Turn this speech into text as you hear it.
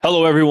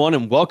Hello, everyone,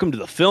 and welcome to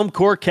the Film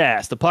Core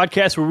Cast, the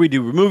podcast where we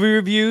do movie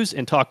reviews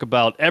and talk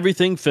about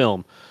everything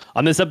film.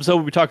 On this episode,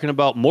 we'll be talking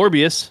about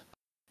Morbius,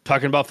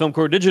 talking about Film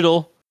Core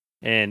Digital,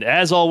 and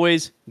as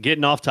always,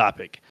 getting off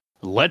topic.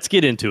 Let's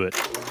get into it.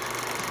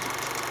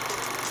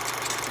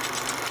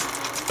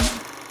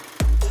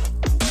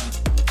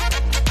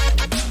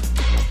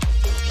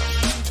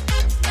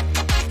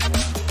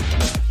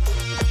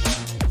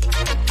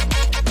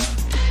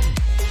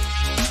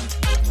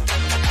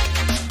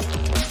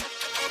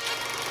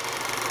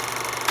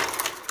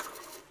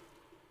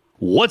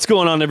 What's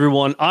going on,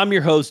 everyone? I'm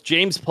your host,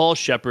 James Paul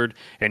Shepard,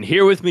 and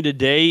here with me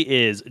today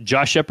is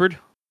Josh Shepard.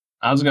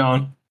 How's it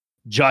going?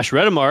 Josh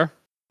Redemar.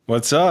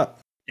 What's up?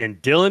 And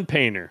Dylan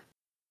Painter.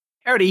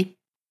 Howdy.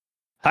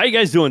 How you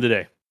guys doing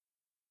today?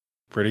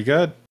 Pretty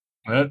good.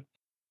 Good.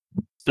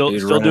 Still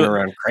running doing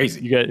around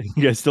crazy. You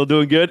guys still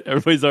doing good?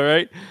 Everybody's all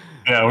right?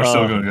 Yeah, we're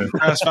still doing good.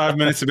 Past 5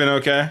 minutes have been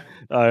okay.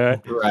 All right.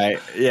 Right.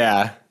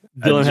 Yeah.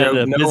 Dylan had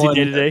a busy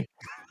day today.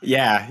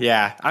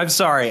 Yeah. I'm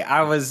sorry.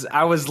 I was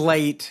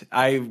late.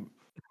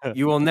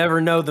 You will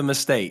never know the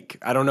mistake.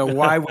 I don't know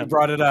why we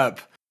brought it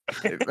up.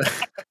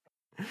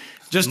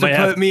 Just to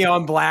put me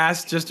on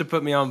blast. He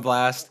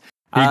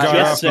got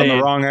off on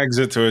the wrong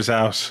exit to his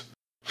house.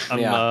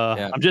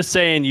 I'm just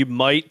saying you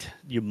might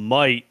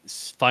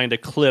find a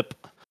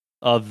clip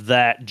of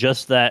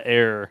that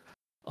error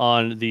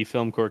on the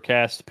Film Core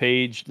Cast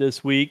page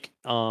this week.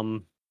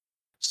 So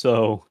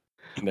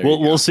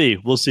we'll see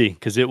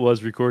because it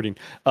was recording.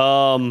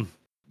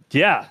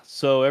 Yeah.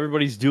 So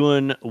everybody's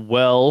doing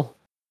well.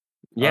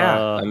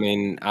 Yeah. I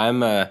mean,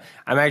 I'm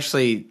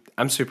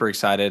super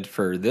excited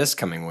for this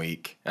coming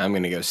week. I'm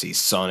going to go see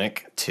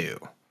Sonic 2.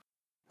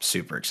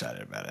 Super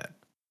excited about it.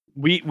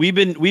 We've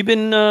been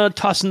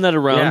tossing that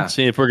around,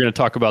 seeing if we're going to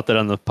talk about that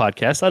on the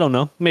podcast. I don't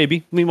know.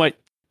 Maybe we might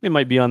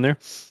be on there.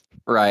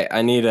 Right.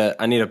 I need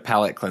a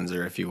palate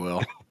cleanser, if you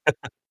will.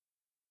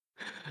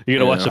 You're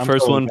gonna watch the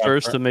first one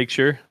first to make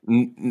sure.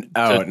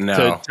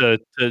 No. So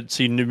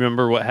you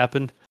remember what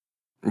happened.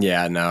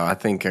 Yeah. No. I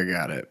think I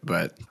got it.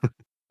 But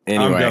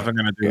anyway, I'm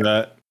definitely gonna do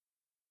that.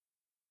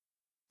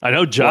 I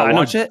know John.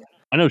 Watch it.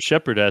 I know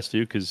Shepard asked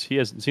you because he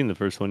hasn't seen the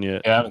first one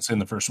yet. Yeah, I haven't seen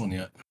the first one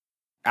yet.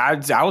 I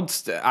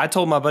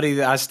told my buddy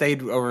that I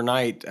stayed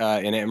overnight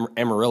in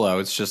Amarillo.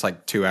 It's just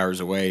like 2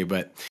 hours away,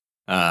 but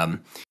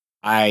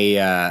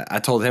I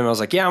told him, I was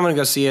like, yeah, I'm going to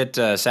go see it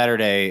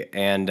Saturday.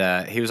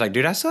 And he was like,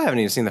 dude, I still haven't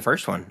even seen the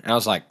first one. And I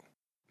was like,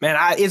 man,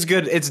 it's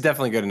good. It's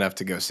definitely good enough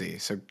to go see.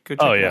 So go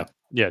check it out.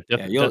 Yeah,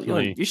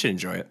 definitely. You should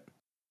enjoy it.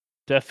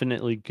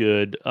 Definitely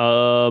good.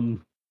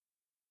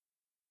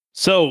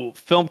 So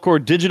Film Core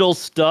Digital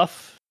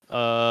stuff.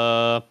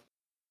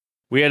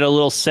 We had a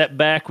little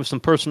setback with some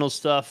personal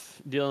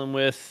stuff dealing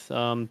with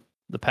the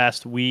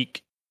past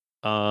week.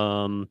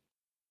 But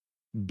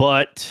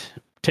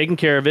taking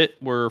care of it.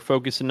 We're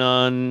focusing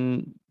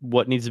on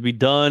what needs to be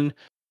done,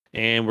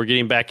 and we're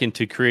getting back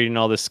into creating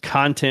all this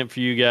content for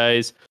you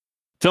guys.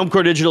 Film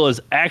Core Digital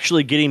is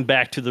actually getting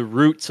back to the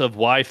roots of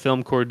why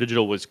Film Core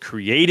Digital was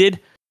created,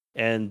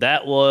 and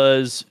that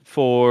was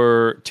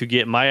to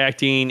get my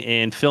acting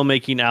and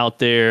filmmaking out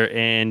there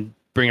and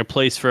bring a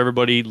place for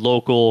everybody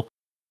local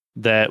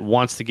that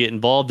wants to get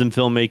involved in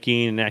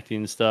filmmaking and acting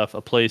and stuff,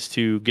 a place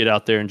to get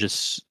out there and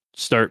just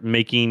start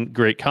making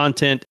great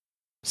content.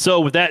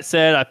 So with that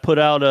said, I put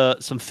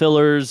out some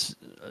fillers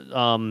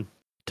to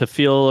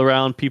feel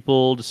around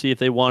people to see if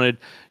they wanted,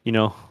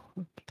 I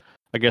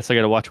guess I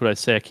got to watch what I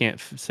say. I can't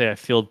say I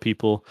filled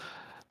people,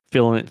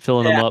 filling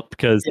them up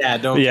because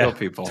don't fill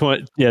people.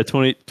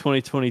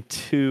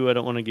 2022, I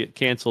don't want to get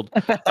canceled.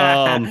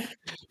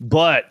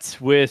 But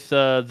with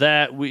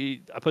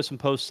that, I put some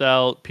posts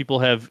out. People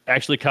have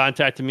actually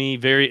contacted me,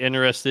 very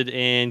interested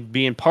in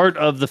being part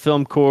of the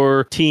Film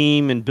Core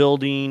team and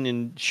building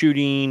and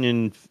shooting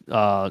and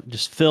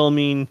just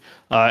filming.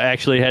 I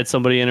actually had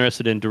somebody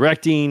interested in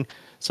directing,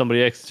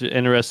 somebody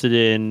interested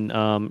in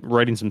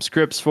writing some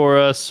scripts for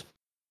us.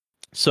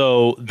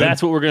 So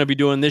that's what we're going to be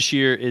doing this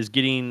year, is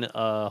getting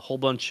a whole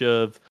bunch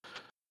of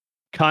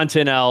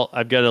content out.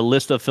 I've got a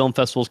list of film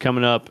festivals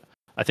coming up.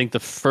 I think the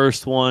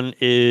first one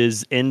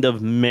is end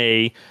of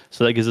May,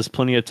 so that gives us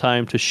plenty of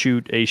time to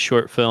shoot a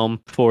short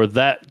film for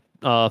that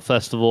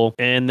festival.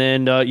 And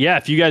then,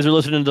 if you guys are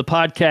listening to the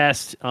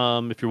podcast,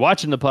 if you're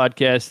watching the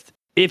podcast,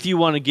 if you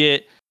want to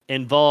get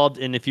involved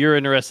and if you're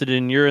interested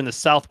you're in the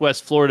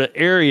Southwest Florida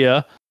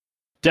area,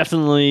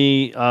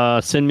 definitely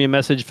send me a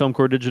message,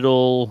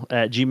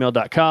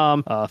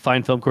 filmcoredigital@gmail.com.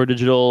 Find Film Core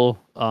Digital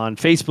on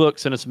Facebook.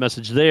 Send us a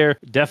message there.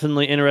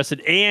 Definitely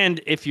interested. And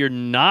if you're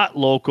not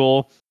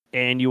local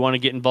and you want to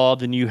get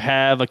involved and you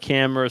have a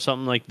camera or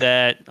something like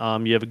that,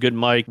 you have a good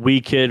mic, we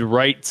could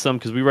write some,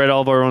 because we write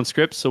all of our own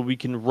scripts, so we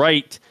can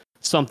write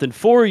something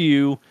for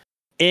you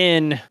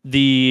in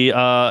the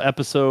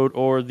episode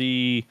or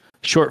the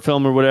short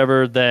film or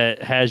whatever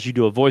that has you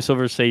do a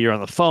voiceover. Say you're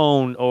on the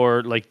phone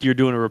or like you're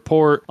doing a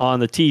report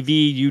on the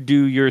TV, you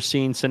do your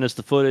scene, send us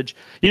the footage.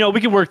 We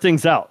can work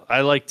things out.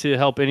 I like to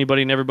help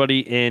anybody and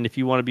everybody, and if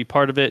you want to be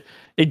part of it,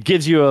 it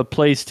gives you a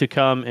place to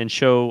come and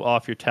show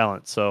off your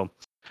talent. So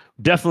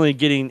definitely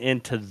getting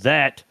into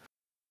that.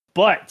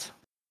 But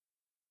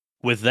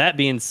with that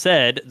being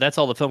said, that's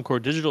all the Film Core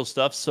Digital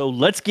stuff. So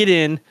let's get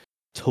in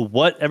to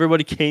what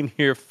everybody came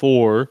here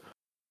for.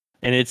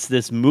 And it's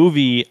this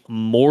movie,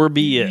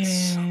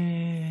 Morbius.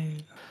 Yay.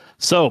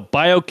 So,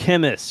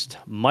 biochemist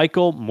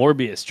Michael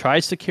Morbius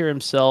tries to cure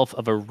himself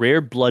of a rare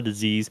blood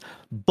disease,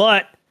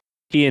 but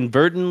he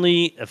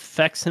inadvertently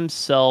affects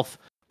himself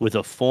with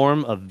a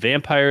form of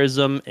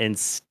vampirism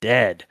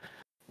instead.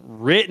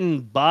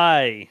 Written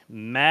by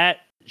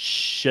Matt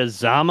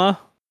Shazama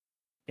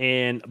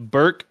and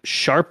Burke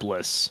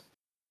Sharpless.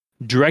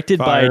 Directed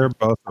by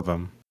both of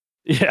them.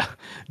 Yeah,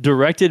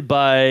 directed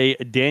by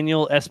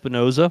Daniel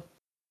Espinosa.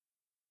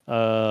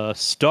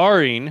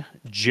 Starring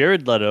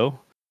Jared Leto,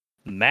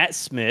 Matt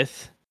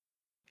Smith,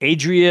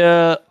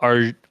 Adria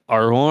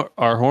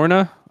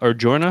Arjona,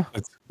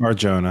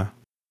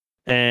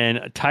 and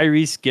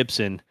Tyrese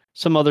Gibson.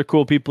 Some other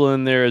cool people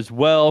in there as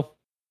well.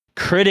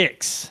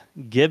 Critics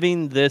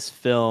giving this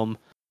film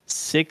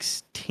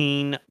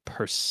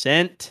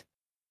 16%.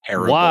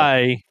 Terrible.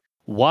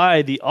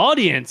 Why the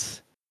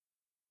audience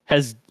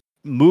has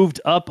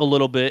moved up a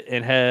little bit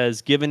and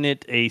has given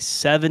it a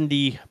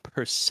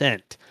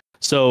 70%.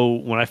 So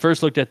when I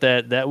first looked at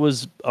that, that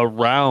was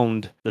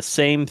around the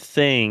same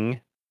thing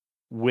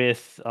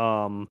with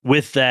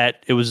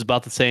that. It was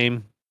about the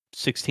same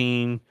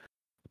 16%.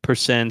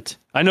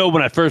 I know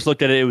when I first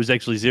looked at it, it was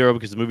actually 0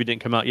 because the movie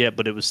didn't come out yet,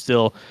 but it was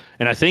still,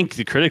 and I think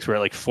the critics were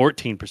at like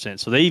 14%.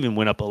 So they even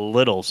went up a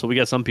little. So we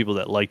got some people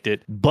that liked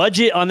it.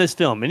 Budget on this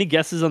film. Any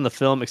guesses on the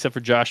film except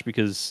for Josh,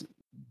 because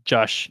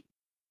Josh,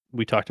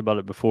 we talked about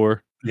it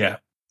before. Yeah.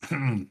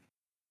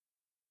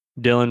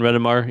 Dylan,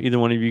 Redemar, either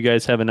one of you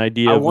guys have an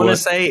idea? I want to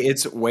say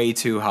it's way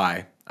too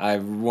high. I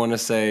want to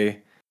say,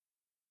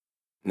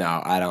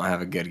 no, I don't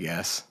have a good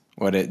guess.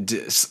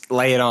 Just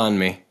lay it on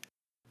me.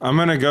 I'm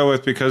going to go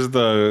with, because of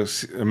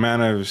the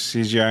amount of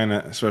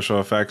CGI and special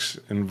effects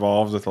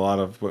involved with a lot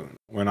of what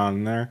went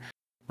on there,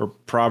 we're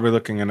probably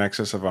looking in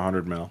excess of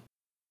 100 mil.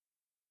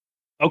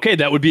 Okay,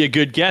 that would be a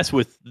good guess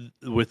with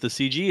the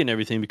CG and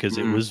everything, because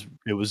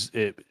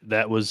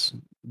that was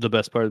the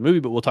best part of the movie,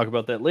 but we'll talk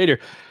about that later.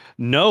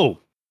 No.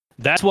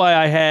 That's why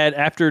I had,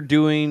 after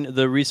doing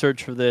the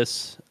research for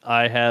this,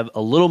 I have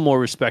a little more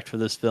respect for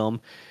this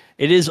film.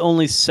 It is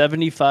only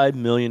 $75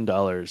 million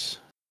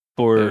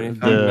for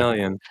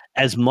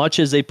as much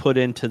as they put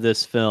into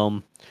this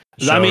film.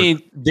 I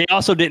mean, they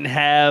also didn't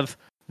have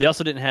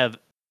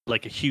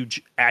like a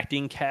huge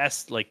acting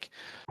cast, they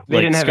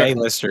didn't have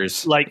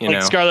A-listers, like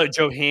Scarlett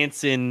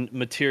Johansson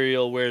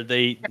material where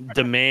they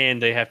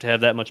demand they have to have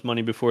that much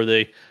money before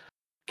they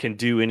can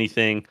do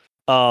anything.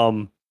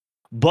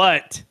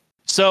 But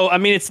so, I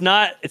mean, it's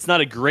not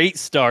a great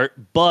start,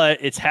 but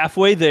it's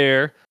halfway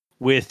there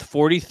with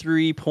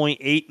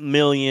 43.8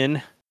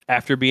 million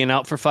after being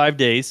out for 5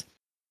 days.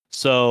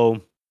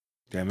 So,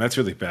 damn, that's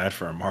really bad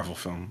for a Marvel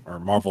film or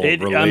Marvel.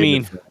 I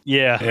mean,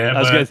 yeah. I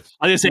was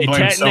gonna say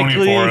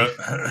technically,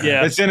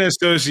 yeah, it's in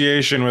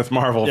association with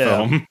Marvel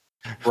film,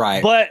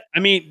 right? But I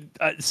mean,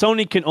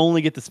 Sony can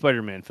only get the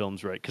Spider-Man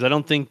films right, because I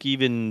don't think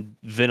even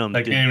Venom.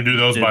 They can't even do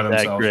those by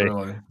themselves,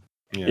 really.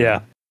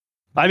 Yeah.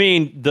 I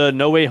mean, the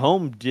No Way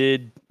Home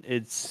did.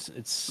 It's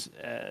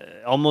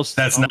almost.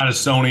 That's not a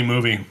Sony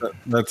movie.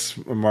 That's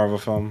a Marvel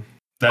film.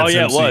 That's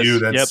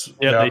MCU. It was.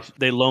 Yep.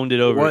 They loaned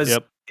it over.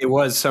 It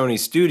was Sony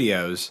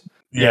Studios.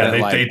 Yeah,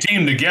 they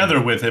teamed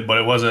together with it, but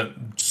it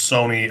wasn't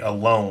Sony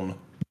alone.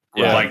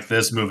 Yeah, like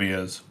this movie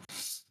is.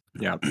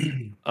 Yeah.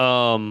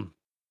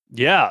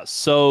 Yeah.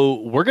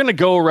 So we're gonna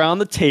go around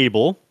the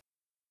table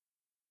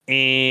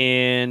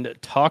and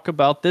talk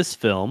about this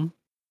film.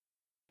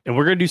 And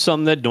we're going to do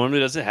something that normally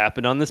doesn't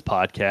happen on this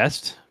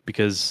podcast,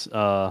 because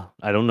I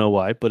don't know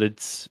why, but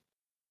it's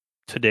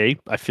today.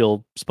 I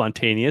feel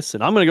spontaneous,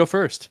 and I'm going to go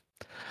first.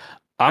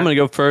 I'm going to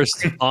go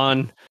first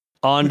on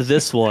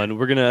this one.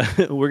 We're going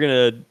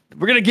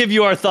to give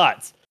you our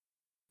thoughts.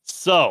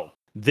 So,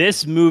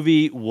 this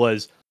movie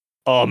was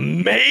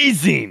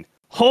amazing.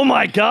 Oh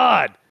my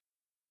God.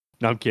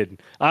 No, I'm kidding.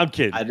 I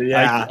can't.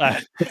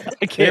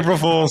 April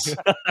Fools.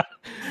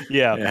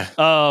 Yeah.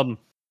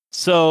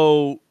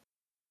 So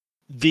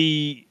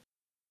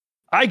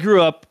I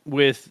grew up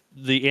with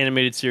the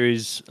animated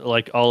series,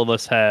 like all of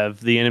us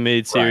have. The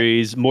animated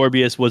series, right.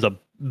 Morbius was a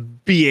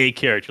BA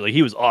character. Like,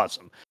 he was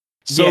awesome.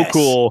 So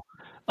cool.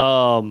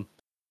 I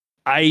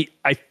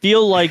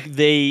feel like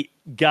they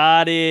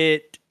got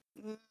it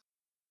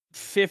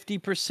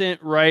 50%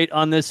 right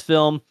on this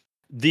film.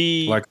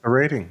 Like the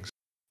ratings.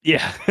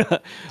 Yeah.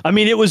 I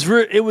mean, it was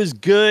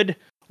good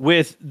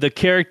with the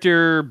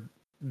character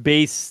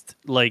based,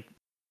 like,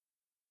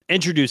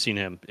 introducing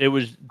him. It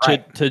was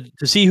to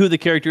see who the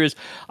character is.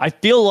 I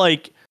feel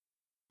like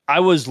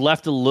I was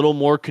left a little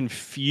more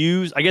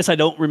confused. I guess I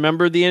don't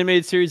remember the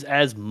animated series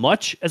as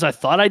much as I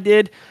thought I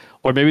did,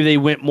 or maybe they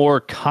went more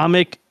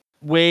comic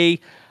way.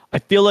 I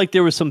feel like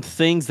there were some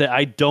things that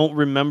I don't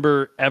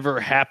remember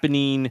ever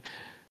happening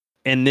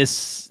in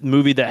this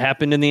movie that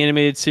happened in the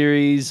animated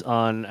series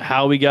on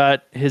how we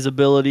got his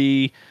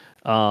ability.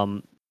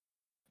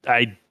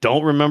 I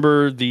don't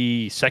remember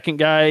the second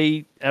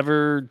guy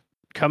ever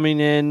coming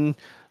in.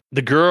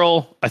 The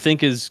girl, I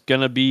think, is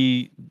gonna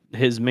be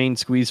his main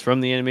squeeze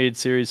from the animated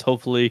series.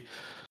 Hopefully,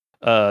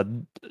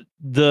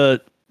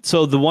 the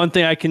one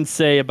thing I can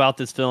say about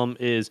this film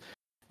is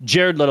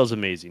Jared Leto's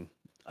amazing.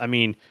 I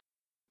mean,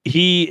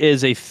 he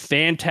is a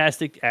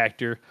fantastic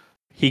actor.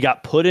 He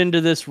got put into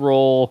this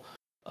role.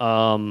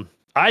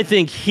 I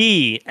think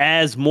he,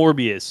 as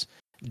Morbius,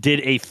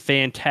 did a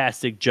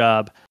fantastic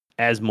job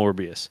as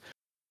Morbius.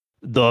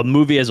 The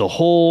movie as a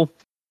whole,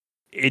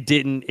 it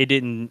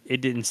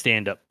didn't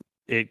stand up.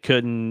 It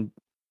didn't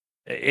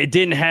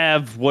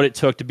have what it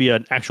took to be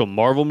an actual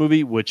Marvel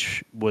movie,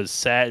 which was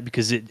sad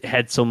because it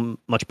had so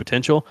much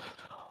potential.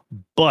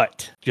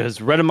 But because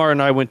Redemar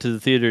and I went to the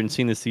theater and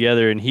seen this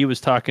together, and he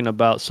was talking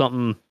about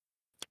something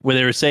where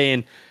they were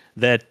saying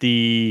that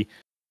he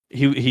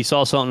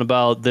saw something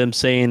about them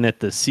saying that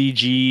the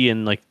CG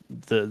and like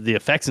the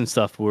effects and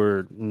stuff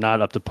were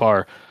not up to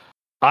par.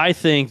 I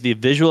think the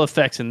visual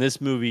effects in this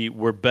movie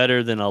were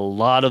better than a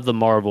lot of the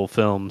Marvel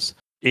films.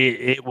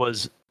 It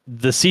was,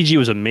 the CG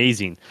was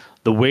amazing.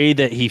 The way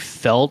that he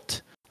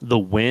felt the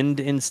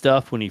wind and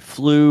stuff when he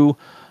flew,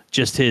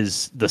 just the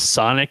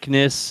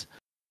sonicness,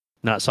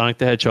 not Sonic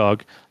the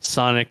Hedgehog,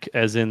 Sonic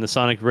as in the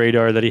sonic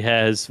radar that he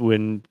has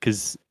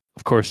because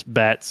of course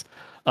bats.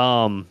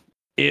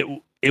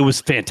 It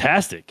was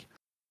fantastic.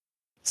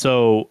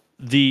 So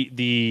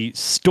the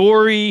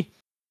story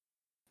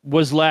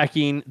was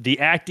lacking, the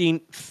acting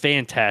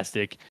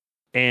fantastic,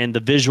 and the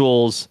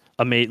visuals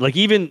amazing. Like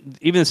even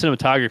the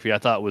cinematography I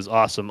thought was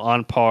awesome,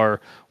 on par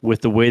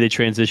with the way they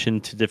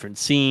transitioned to different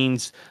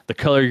scenes, the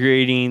color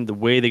grading, the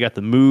way they got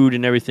the mood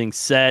and everything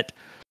set.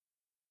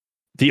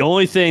 The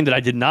only thing that I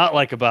did not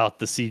like about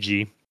the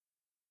CG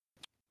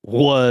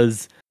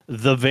was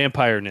the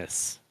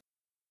vampire-ness.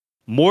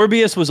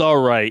 Morbius was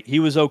all right. He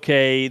was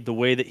okay. The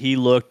way that he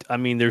looked, I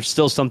mean, there's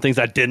still some things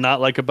I did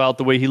not like about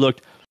the way he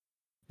looked,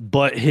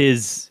 but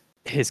his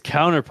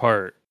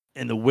counterpart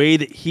and the way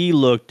that he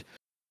looked,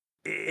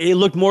 it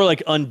looked more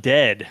like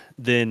undead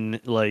than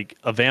like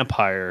a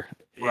vampire.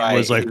 Right. It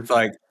was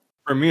like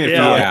for me, it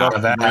felt like the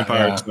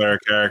Vampire Slayer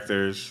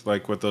characters,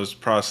 like with those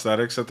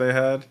prosthetics that they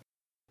had.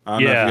 I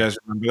don't know if you guys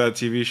remember that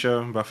TV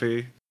show,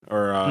 Buffy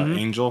or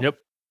Angel. Yep.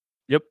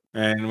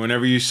 And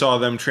whenever you saw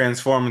them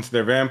transform into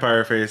their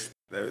vampire face,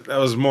 that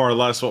was more or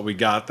less what we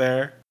got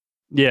there.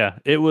 Yeah,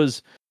 it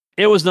was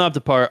not up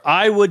to par.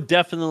 I would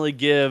definitely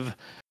give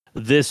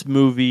this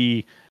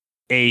movie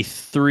a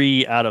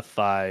 3 out of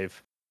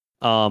 5.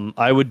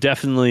 I would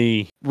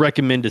definitely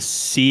recommend to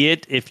see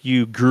it if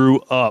you grew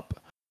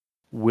up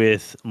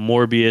with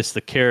Morbius,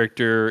 the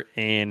character,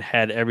 and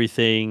had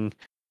everything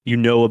you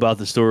know about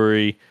the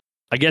story.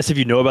 I guess if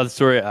you know about the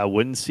story, I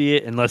wouldn't see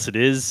it unless it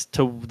is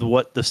to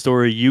what the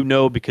story you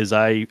know, because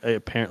I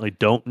apparently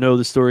don't know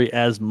the story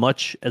as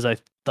much as I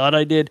thought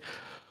I did.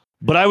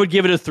 But I would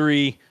give it a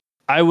 3.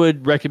 I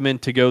would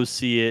recommend to go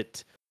see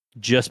it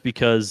just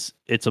because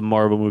it's a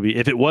Marvel movie.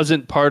 If it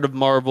wasn't part of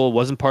Marvel,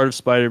 wasn't part of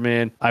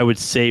Spider-Man, I would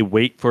say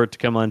wait for it to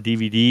come on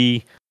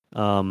DVD.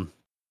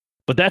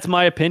 But that's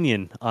my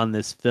opinion on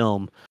this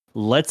film.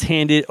 Let's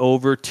hand it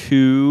over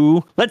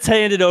to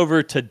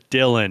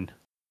Dylan.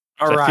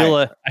 All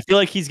right. I feel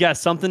like he's got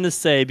something to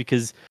say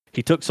because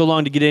he took so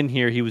long to get in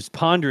here. He was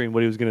pondering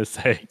what he was going to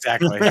say.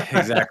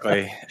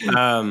 Exactly.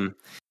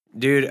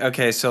 Dude,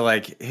 okay, so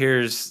like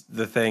here's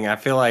the thing. I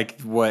feel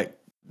like what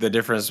the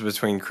difference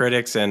between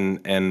critics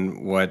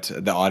and what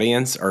the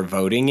audience are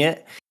voting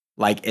it,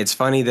 like it's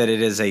funny that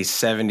it is a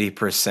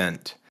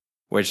 70%,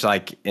 which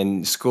like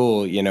in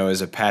school,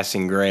 is a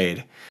passing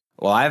grade.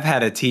 Well, I've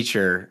had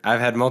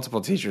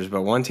multiple teachers,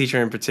 but one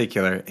teacher in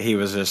particular, he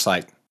was just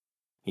like,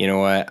 you know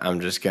what?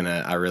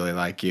 I really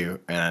like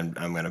you and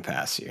I'm going to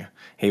pass you.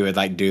 He would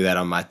like do that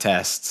on my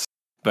tests,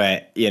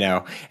 but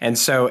and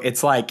so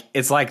it's like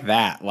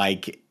that.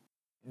 Like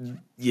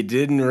you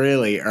didn't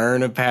really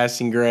earn a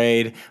passing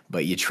grade,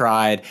 but you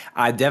tried.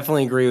 I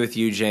definitely agree with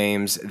you,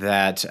 James,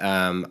 that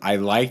I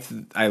liked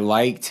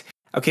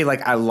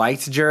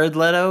Jared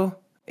Leto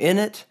in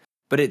it,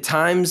 but at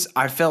times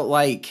I felt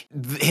like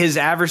his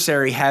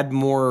adversary had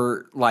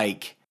more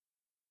like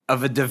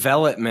of a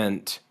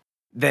development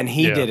than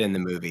he did in the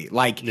movie.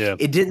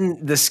 It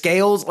didn't, the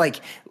scales,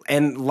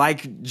 and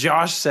like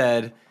Josh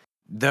said,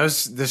 the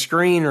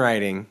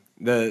screenwriting,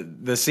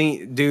 the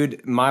scene,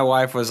 dude, my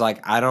wife was like,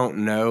 I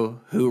don't know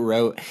who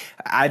wrote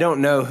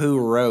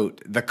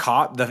the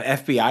cop, the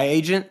FBI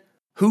agent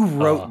who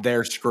wrote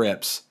their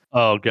scripts.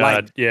 Oh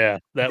God.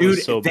 That dude,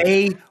 was so bad.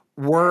 They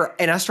were,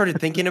 and I started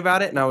thinking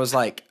about it and I was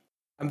like,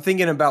 I'm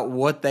thinking about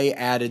what they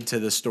added to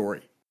the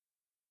story.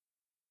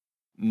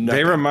 Nothing.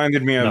 They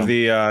reminded me of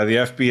the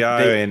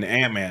FBI in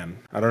Ant-Man.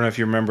 I don't know if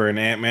you remember in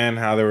Ant-Man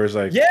how there was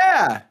like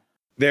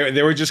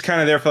they were just kind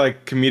of there for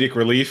like comedic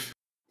relief.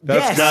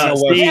 That's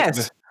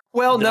yes.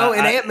 Well, no,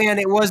 in Ant-Man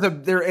it was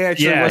there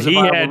actually was a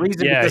viable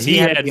reason because he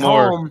had to be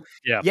more home.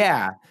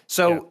 Yeah.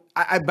 So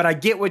but I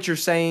get what you're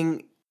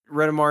saying,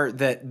 Redemar,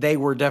 that they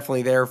were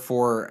definitely there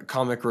for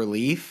comic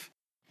relief,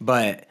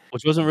 but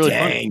which wasn't really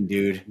funny. Dang,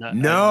 dude. Not-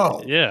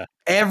 No. yeah,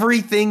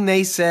 Everything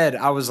they said,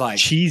 I was like,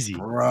 cheesy.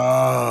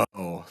 bro,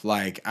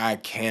 like I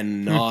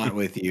cannot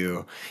with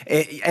you.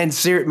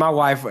 My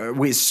wife,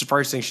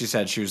 first thing she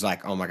said, she was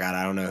like, "Oh my god,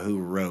 I don't know who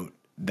wrote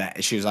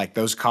that." She was like,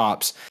 "Those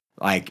cops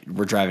like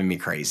were driving me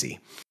crazy,"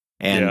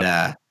 and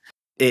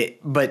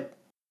but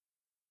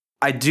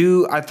I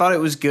thought it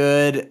was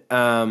good.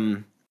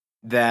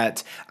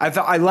 That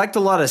I liked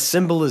a lot of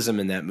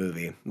symbolism in that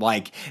movie.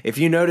 Like if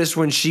you notice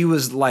when she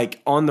was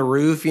like on the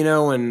roof, you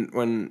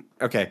know,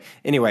 okay.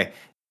 Anyway,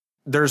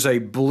 there's a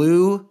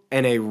blue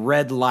and a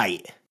red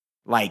light,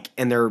 like,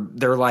 and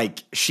they're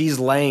like she's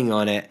laying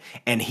on it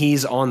and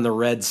he's on the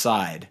red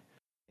side.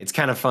 It's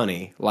kind of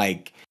funny,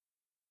 like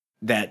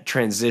that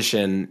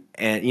transition,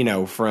 and you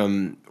know,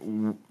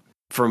 from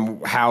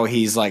how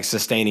he's like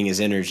sustaining his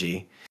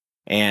energy,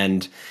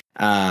 and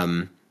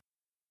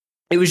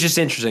it was just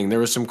interesting. There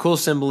was some cool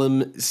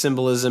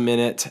symbolism in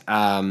it,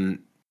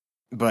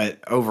 but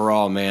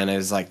overall, man, it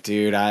was like,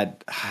 dude, I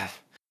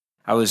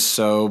was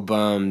so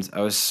bummed.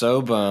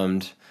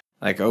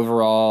 Like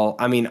overall,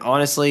 I mean,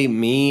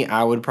 honestly,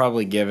 I would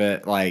probably give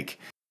it like,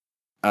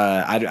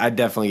 I'd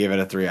definitely give it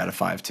a 3 out of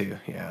 5 too.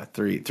 Yeah,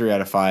 3 out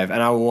of 5,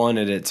 and I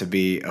wanted it to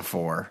be a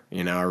 4.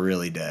 You know, I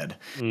really did,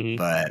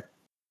 but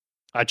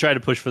I tried to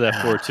push for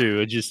that 4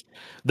 too. It just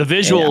the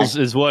visuals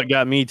is what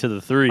got me to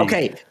the 3.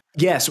 Okay.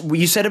 Yes,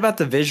 you said about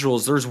the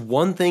visuals. There's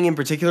one thing in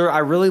particular I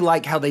really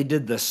like how they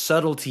did the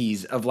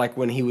subtleties of like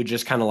when he would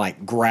just kind of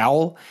like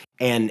growl,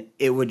 and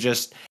it would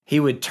just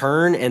he would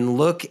turn and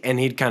look and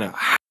he'd kind of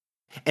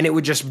and it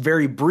would just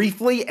very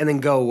briefly and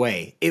then go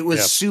away. It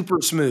was super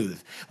smooth.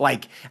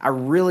 Like I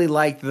really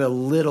liked the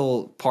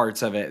little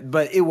parts of it,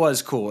 but it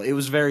was cool. It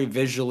was very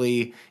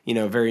visually, you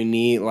know, very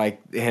neat.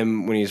 Like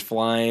him when he was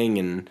flying,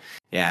 and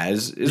yeah,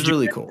 it's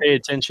really cool. Pay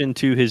attention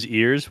to his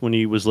ears when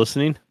he was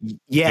listening.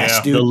 Yes,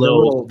 dude. The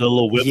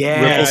little whip.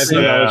 Yes,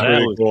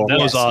 That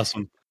was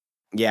awesome.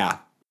 Yeah.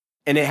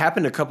 And it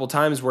happened a couple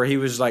times where he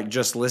was like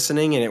just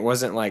listening and it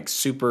wasn't like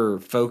super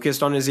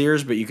focused on his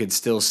ears, but you could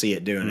still see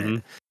it doing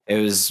it. It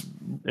was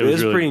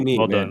really pretty neat,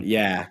 man. Done.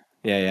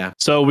 Yeah.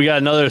 So we got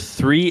another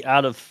 3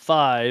 out of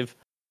 5.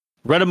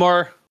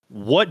 Redemar,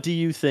 what do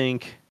you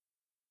think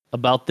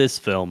about this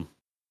film?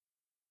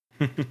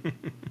 All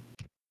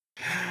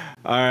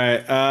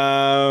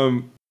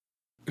right.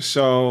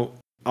 So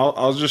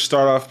I'll just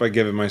start off by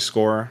giving my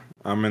score.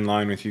 I'm in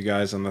line with you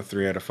guys on the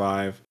 3 out of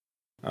 5.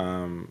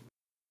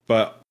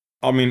 But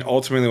I mean,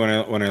 ultimately,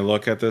 when I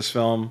look at this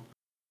film,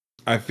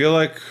 I feel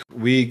like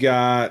we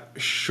got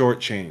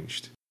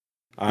shortchanged.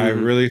 I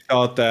really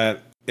felt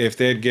that if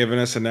they had given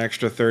us an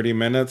extra 30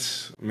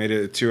 minutes, made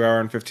it a 2-hour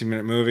and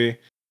 15-minute movie,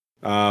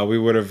 we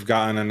would have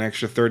gotten an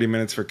extra 30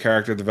 minutes for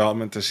character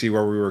development to see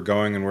where we were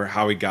going and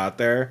how we got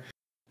there.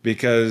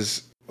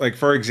 Because, like,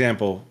 for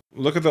example,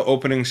 look at the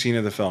opening scene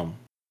of the film.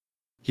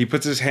 He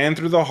puts his hand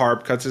through the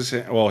harp, he cuts his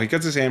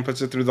hand,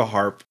 puts it through the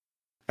harp,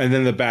 and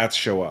then the bats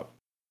show up.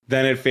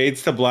 Then it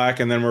fades to black,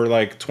 and then we're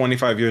like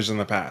 25 years in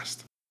the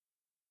past.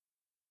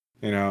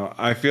 You know,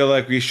 I feel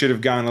like we should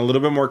have gotten a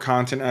little bit more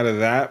content out of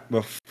that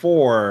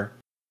before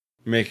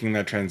making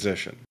that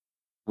transition.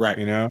 Right.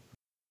 You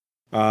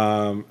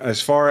know? As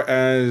far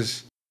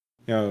as,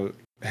 you know,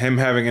 him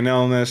having an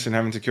illness and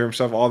having to cure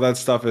himself, all that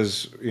stuff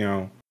is, you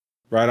know,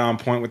 right on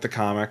point with the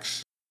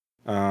comics.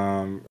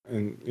 And,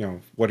 you know,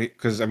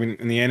 because I mean,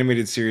 in the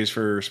animated series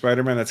for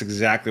Spider-Man, that's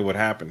exactly what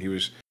happened. He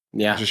was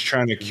just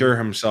trying to cure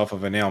himself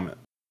of an ailment.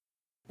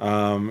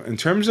 In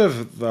terms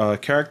of the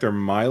character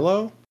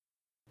Milo,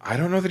 I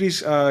don't know that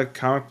he's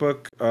comic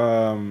book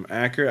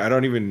accurate. I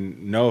don't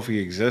even know if he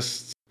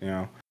exists. You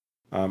know,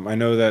 I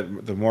know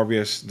that the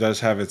Morbius does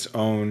have its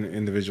own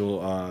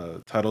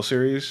individual title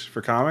series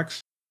for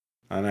comics,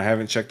 and I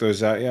haven't checked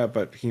those out yet.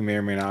 But he may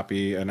or may not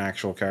be an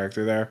actual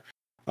character there.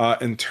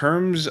 In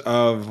terms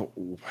of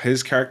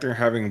his character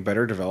having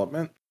better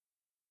development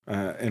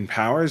and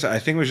powers, I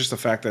think it was just the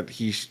fact that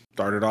he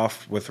started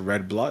off with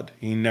red blood.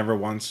 He never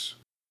once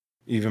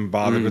even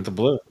bothered with the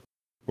blue.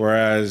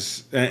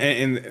 Whereas,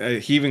 and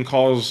he even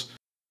calls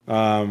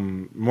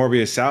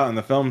Morbius out in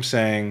the film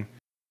saying,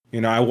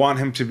 you know, I want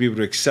him to be able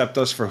to accept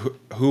us for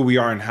who we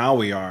are and how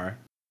we are.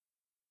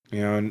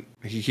 You know, and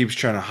he keeps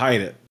trying to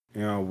hide it.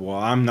 You know, well,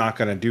 I'm not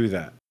going to do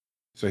that.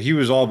 So he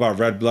was all about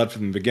red blood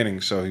from the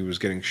beginning. So he was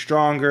getting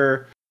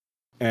stronger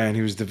and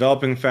he was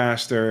developing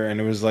faster. And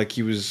it was like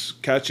he was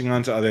catching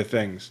on to other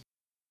things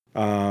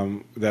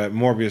that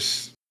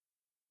Morbius,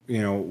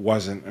 you know,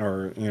 wasn't.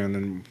 Or, you know, and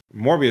then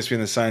Morbius,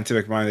 being the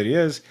scientific mind that he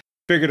is,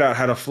 figured out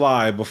how to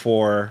fly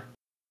before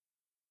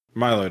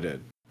Milo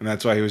did. And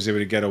that's why he was able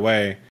to get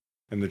away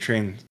in the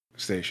train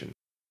station.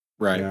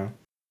 Right. You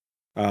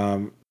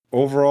know?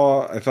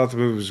 Overall, I thought the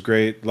movie was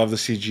great. Love the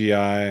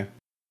CGI.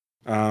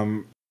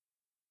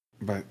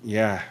 But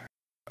yeah,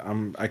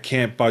 I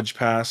can't budge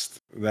past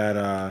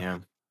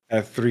that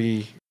at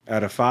 3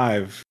 out of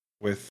 5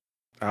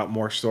 without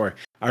more story.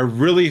 I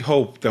really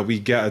hope that we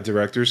get a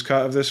director's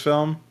cut of this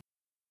film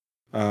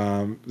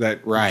that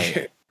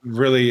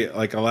really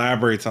like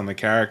elaborates on the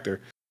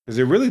character, because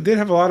it really did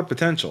have a lot of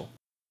potential.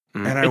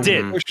 And It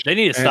did. wish- They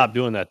need to and- stop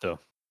doing that though.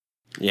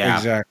 Yeah.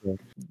 exactly.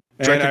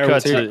 Director And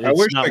cuts, I it's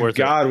wish not to worth it.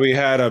 God we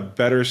had a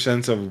better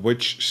sense of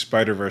which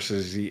Spider-Verse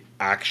is he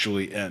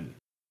actually in.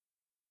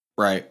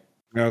 Right.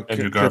 You know,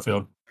 Andrew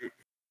Garfield.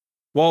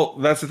 well,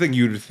 that's the thing.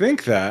 You'd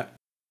think that.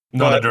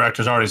 No, the But-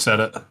 director's already said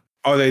it.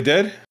 Oh, they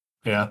did?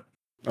 Yeah,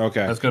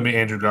 Okay. that's gonna be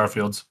Andrew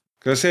Garfield's.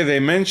 Because say they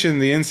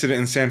mentioned the incident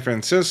in San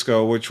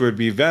Francisco, which would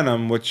be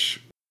Venom,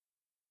 which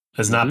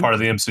It's not Mhm. part of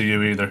the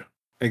MCU either.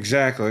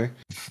 exactly.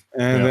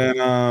 And Yeah.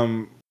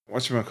 then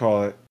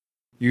whatchamacallit?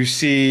 You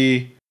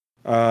see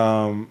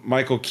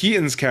Michael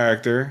Keaton's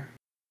character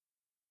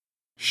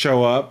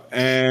show up,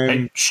 and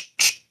Hey,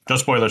 shh, no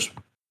spoilers.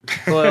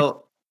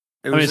 Well,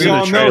 it I mean, was it's we in the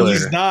all know trailer.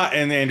 he's not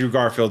in Andrew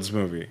Garfield's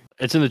movie.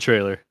 It's in the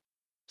trailer.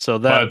 So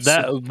But-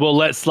 that we'll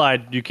let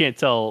slide. You can't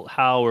tell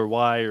how or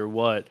why or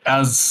what. I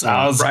was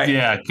Right.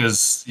 yeah,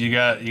 because you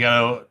got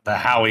the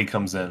Howie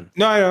comes in.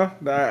 No, I know.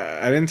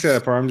 I didn't say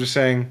that part. I'm just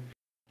saying,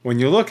 when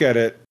you look at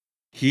it,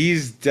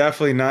 he's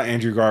definitely not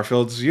Andrew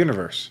Garfield's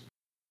universe,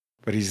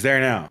 but he's there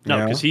now. No, you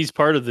know? because he's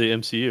part of the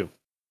MCU.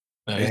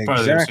 Yeah, he's part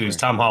of the Exactly. MCU. It's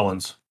Tom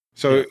Holland's.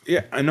 So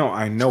yeah, I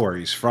know where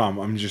he's from.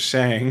 I'm just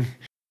saying,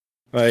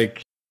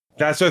 like,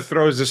 that's what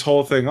throws this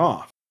whole thing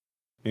off.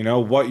 You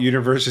know, what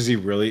universe is he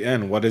really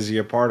in? What is he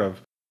a part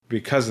of?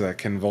 Because of that,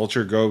 can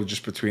Vulture go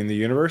just between the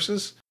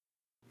universes?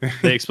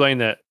 They explained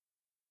that.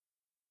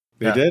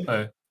 They Yeah, did.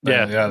 Yeah,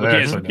 yeah. we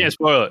they actually can't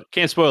spoil it.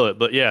 Can't spoil it,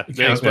 but yeah,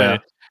 they Yeah, explained yeah.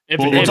 it. If,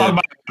 We'll if- talk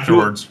about it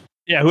afterwards.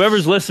 yeah,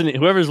 whoever's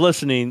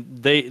listening,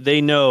 they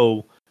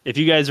know. If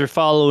you guys are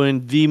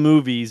following the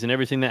movies and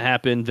everything that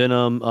happened,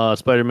 Venom,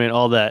 Spider-Man,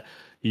 all that,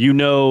 you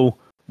know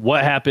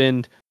what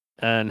happened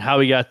and how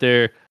we got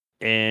there,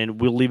 and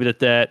we'll leave it at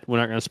that. We're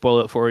not going to spoil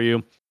it for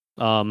you.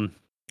 The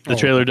Oh.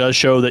 trailer does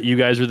show that you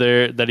guys are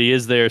there, that he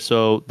is there,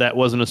 so that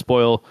wasn't a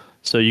spoil.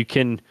 So you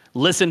can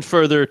listen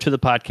further to the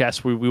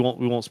podcast. We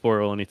won't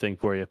spoil anything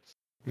for you.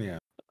 Yeah.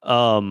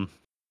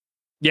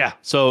 Yeah.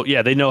 So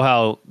yeah, they know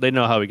how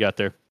we got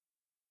there.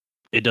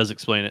 It does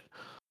explain it.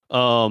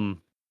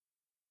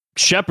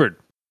 Shepard,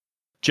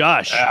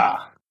 Josh, Yeah.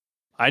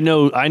 I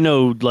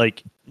know,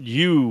 like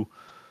you,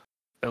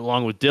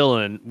 along with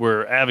Dylan,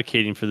 were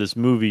advocating for this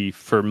movie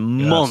for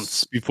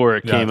months before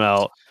it came Yes.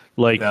 out.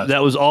 Like Yes.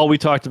 that was all we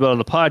talked about on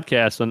the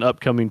podcast on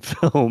upcoming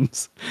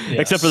films,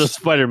 except for the Yes.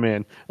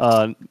 Spider-Man.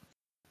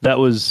 That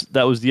was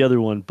the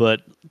other one.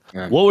 But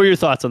Yeah. what were your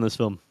thoughts on this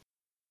film?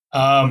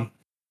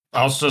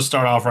 I'll just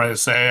start off right and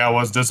say I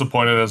was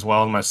disappointed as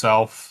well in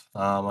myself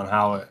on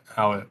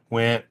how it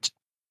went.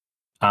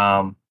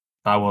 I'll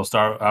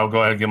go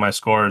ahead and give my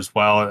score as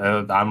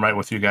well. I'm right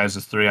with you guys.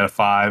 It's 3 out of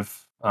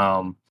 5.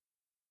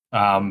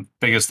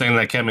 Biggest thing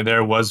that kept me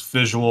there was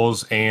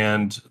visuals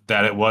and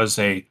that it was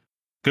a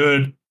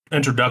good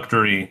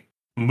introductory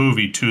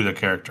movie to the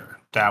character.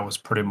 That was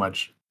pretty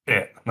much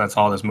it. That's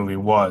all this movie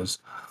was,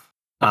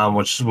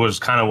 which was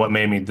kind of what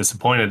made me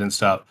disappointed and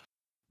stuff.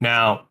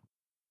 Now,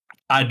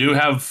 I do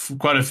have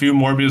quite a few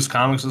Morbius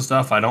comics and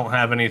stuff. I don't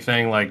have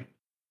anything like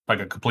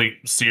a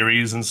complete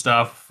series and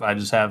stuff. I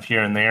just have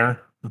here and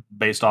there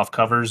based off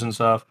covers and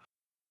stuff.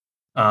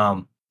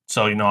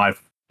 So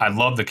I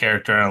love the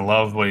character and I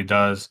love what he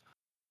does.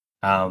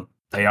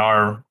 They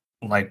are,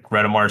 like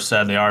Redamar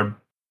said,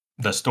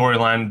 the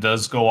storyline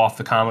does go off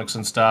the comics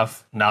and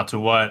stuff. Now to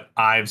what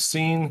I've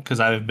seen, because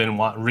I've been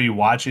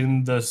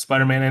rewatching the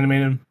Spider-Man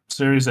animated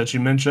series that you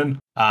mentioned.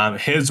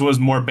 His was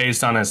more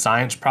based on a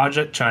science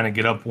project, trying to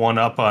get one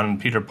up on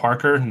Peter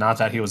Parker, not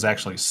that he was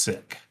actually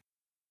sick.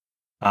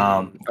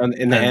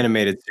 In the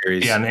animated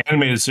series. Yeah, in the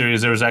animated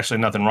series, there was actually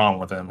nothing wrong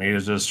with him. He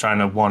was just trying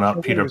to one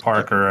up Peter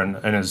Parker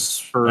and his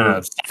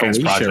For science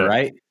Felicia, project.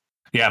 right?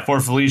 Yeah, for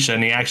Felicia,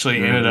 and he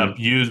actually ended up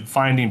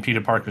finding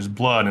Peter Parker's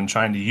blood and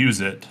trying to use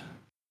it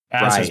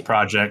as his Right.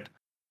 project.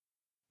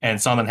 And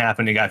something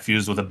happened. He got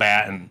fused with a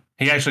bat, and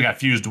he actually got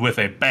fused with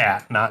a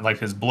bat, not like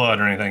his blood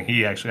or anything.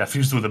 He actually got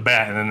fused with a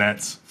bat, and then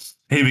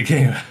he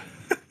became.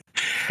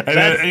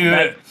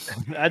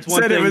 That's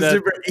one Said thing it was that,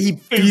 super, he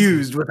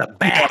fused with a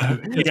bat.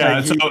 Yeah,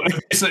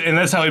 Like, so and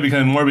that's how he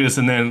became Morbius.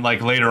 And then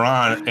like later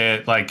on,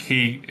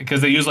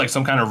 because they use like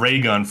some kind of ray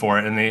gun for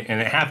it, and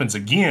it happens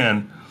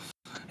again,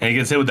 and he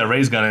gets hit with that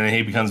ray gun, and then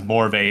he becomes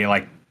more of a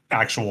like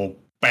actual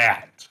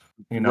bat,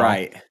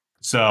 Right.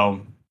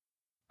 So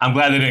I'm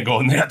glad they didn't go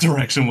in that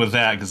direction with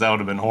that, because that would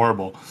have been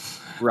horrible.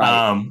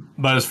 Right.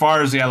 But as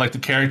far as like the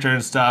character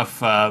and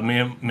stuff, me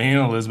and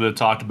Elizabeth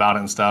talked about it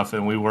and stuff,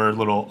 and we were a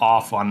little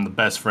off on the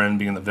best friend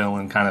being the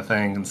villain kind of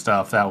thing and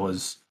stuff. That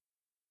was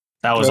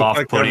Just like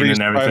off-putting every and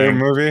Spider everything.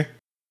 movie.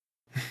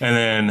 And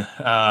then,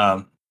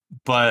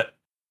 but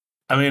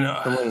I mean,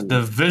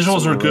 the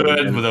visuals were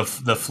good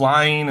with the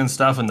flying and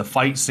stuff and the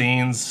fight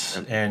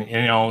scenes, and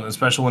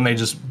especially when they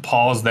just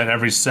pause that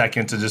every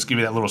second to just give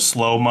you that little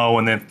slow mo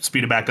and then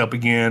speed it back up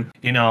again.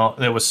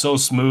 It was so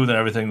smooth and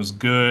everything was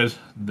good.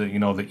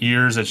 The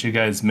ears that you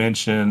guys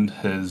mentioned,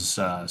 his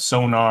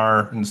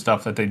sonar and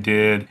stuff that they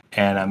did,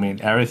 and I mean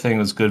everything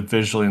was good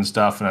visually and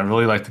stuff. And I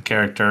really liked the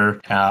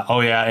character.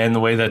 And the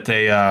way that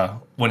they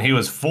when he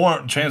was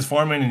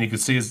transforming, and you could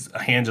see his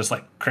hand just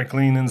like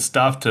crinkling and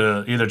stuff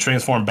to either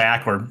transform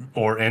back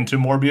or into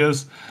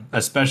Morbius.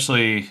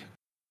 Especially,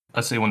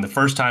 let's see, when the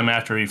first time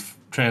after he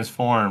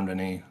transformed and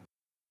he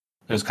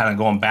was kind of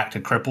going back to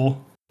cripple,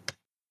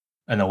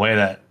 and the way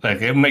that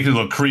like it makes it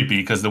look creepy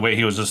because the way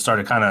he was just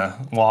started kind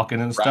of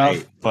walking and stuff.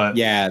 Right. But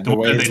Yeah, the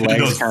way they his did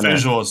legs those kinda-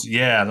 visuals,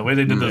 the way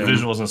they did the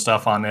visuals and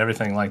stuff on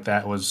everything like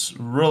that was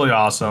really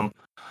awesome.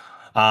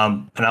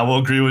 And I will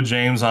agree with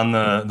James on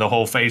the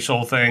whole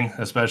facial thing,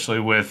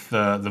 especially with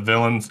the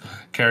villain's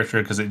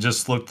character, because it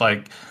just looked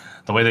like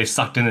the way they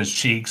sucked in his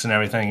cheeks and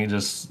everything. He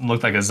just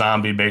looked like a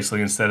zombie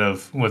basically instead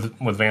of with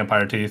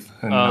vampire teeth.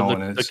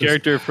 And, the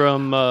character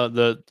from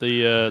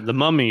the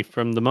Mummy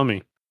from the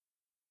Mummy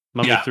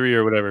 3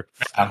 or whatever.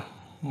 Yeah.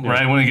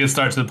 Right when it gets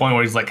starts to the point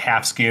where he's like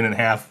half skin and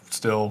half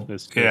still.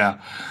 Yeah.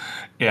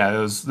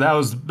 That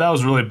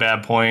was really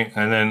bad point.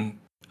 And then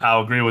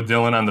I'll agree with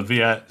Dylan on the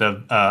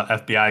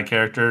FBI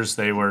characters.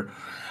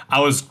 I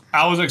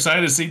was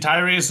excited to see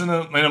Tyrese in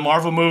a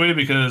Marvel movie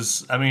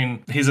because I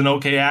mean he's an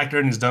okay actor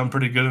and he's done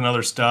pretty good in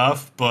other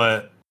stuff,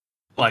 but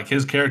like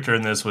his character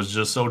in this was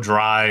just so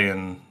dry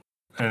and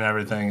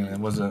everything, and it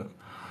wasn't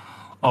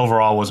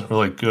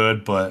really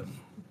good. But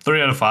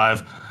 3 out of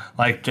 5,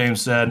 like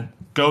James said,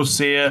 go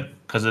see it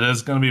because it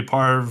is going to be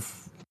part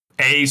of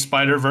a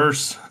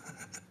Spider-Verse,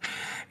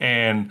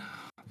 and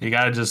you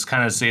got to just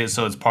kind of see it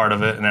so it's part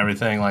of it and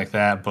everything like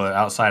that. But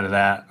outside of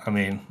that, I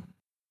mean,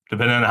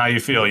 depending on how you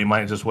feel, you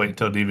might just wait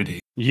until DVD.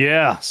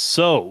 Yeah.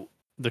 So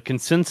the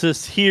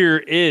consensus here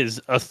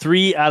is a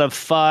 3 out of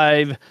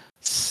 5.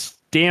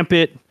 Stamp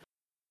it.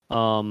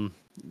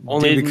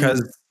 Only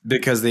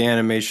because the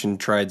animation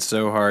tried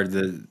so hard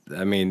that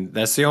I mean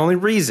that's the only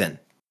reason.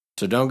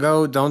 So don't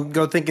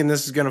go thinking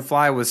this is gonna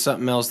fly with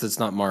something else that's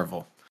not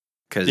Marvel.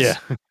 Because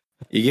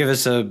you give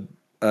us a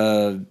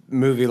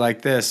movie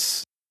like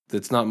this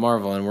that's not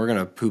Marvel, and we're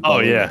gonna poop. Oh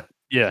yeah.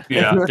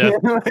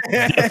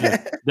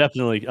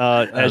 Definitely.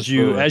 As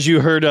you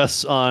heard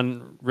us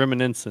on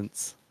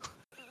Reminiscence.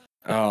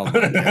 Oh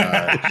my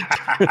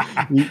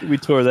god, we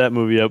tore that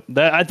movie up.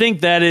 I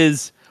think that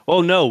is.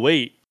 Oh no,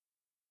 wait.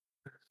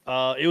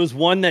 It was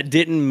one that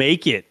didn't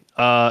make it.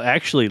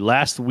 Actually,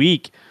 last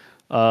week.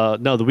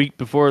 No, the week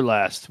before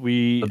last,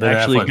 we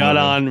actually got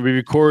on. We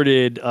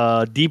recorded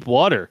Deep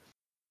Water,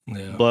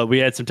 but we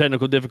had some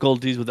technical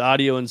difficulties with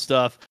audio and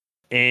stuff.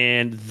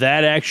 And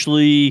that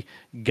actually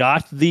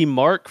got the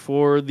mark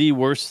for the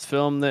worst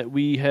film that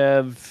we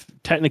have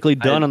technically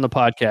done on the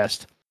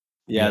podcast.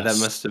 Yeah, that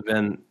must have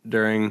been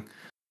during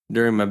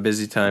my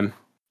busy time.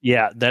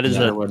 Yeah, that is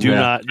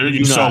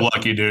You're so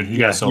lucky, dude. You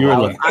got so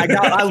lucky.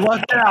 I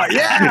lucked out.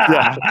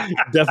 Yeah.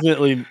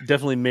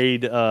 Definitely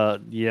made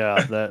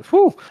that.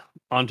 Whew,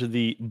 onto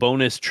the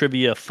bonus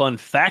trivia fun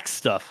fact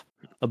stuff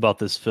about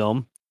this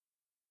film.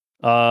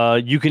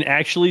 You can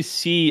actually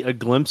see a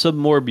glimpse of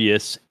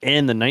Morbius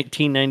in the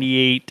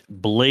 1998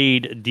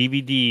 Blade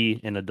DVD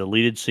in a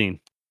deleted scene.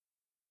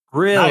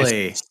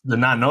 Really? Nice. Did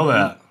not know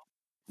that.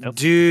 Yep.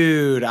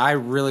 Dude, I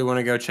really want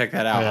to go check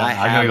that out. Yeah,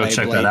 I gotta go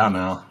check that out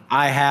now.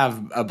 I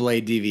have a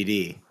Blade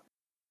DVD.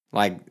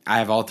 Like, I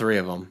have all 3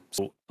 of them.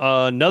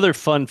 Another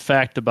fun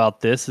fact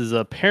about this is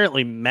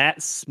apparently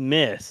Matt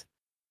Smith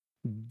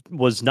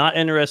was not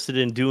interested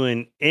in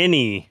doing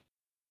any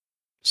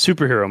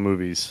superhero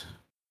movies.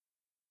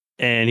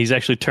 And he's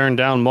actually turned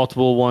down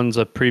multiple ones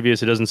of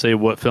previous. It doesn't say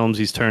what films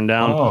he's turned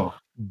down. Oh.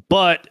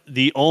 But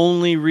the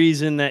only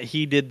reason that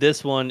he did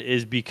this one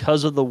is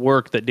because of the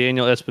work that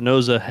Daniel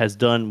Espinosa has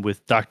done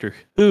with Doctor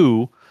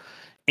Who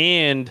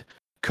and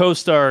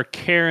co-star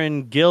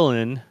Karen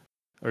Gillan.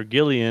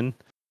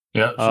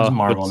 Yeah, she's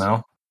Marvel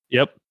now.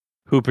 Yep.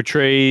 Who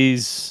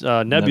portrays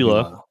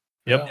Nebula.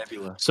 Yep.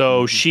 Nebula.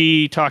 So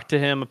she talked to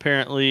him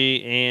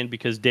apparently, and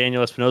because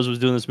Daniel Espinosa was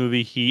doing this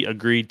movie, he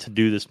agreed to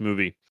do this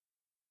movie.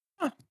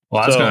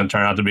 Well, that's going to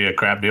turn out to be a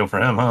crap deal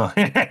for him, huh?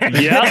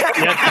 Yeah.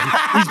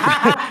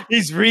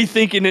 He's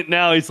rethinking it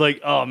now. He's like,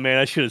 oh man,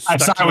 I should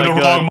have stuck to my with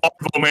the gun. wrong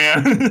Marvel,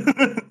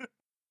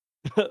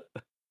 man.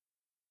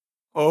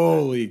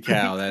 Holy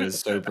cow, that is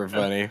super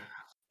funny.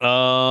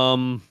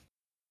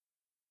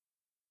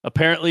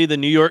 Apparently the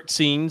New York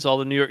scenes, all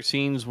the New York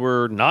scenes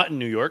were not in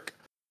New York.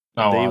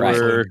 Oh,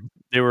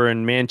 they were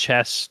in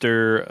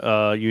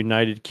Manchester,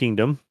 United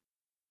Kingdom.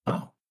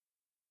 Oh.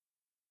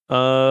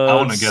 I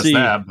wouldn't have guessed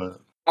that,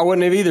 but I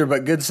wouldn't have either,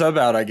 but good sub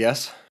out, I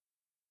guess.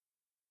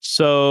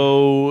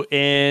 So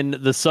in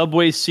the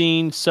subway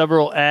scene,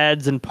 several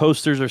ads and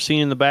posters are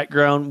seen in the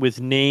background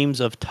with names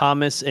of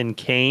Thomas and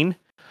Kane.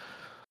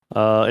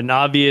 An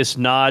obvious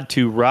nod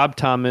to Rob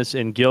Thomas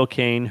and Gil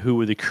Kane, who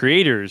were the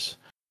creators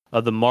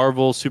of the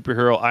Marvel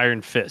superhero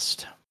Iron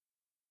Fist.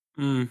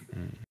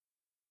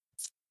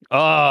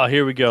 Oh,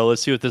 here we go.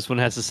 Let's see what this one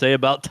has to say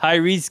about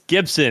Tyrese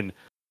Gibson.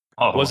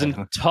 Was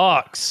in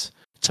talks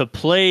to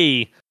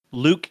play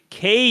Luke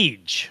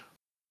Cage.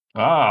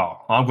 Oh,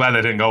 I'm glad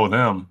they didn't go with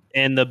him.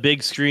 And the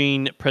big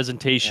screen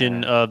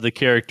presentation of the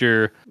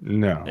character.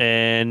 No.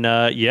 And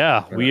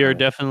we are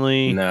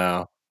definitely...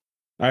 No.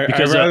 I'd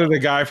rather the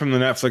guy from the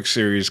Netflix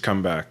series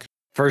come back.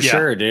 For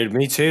sure, dude.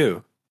 Me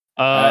too.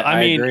 I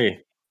mean, agree.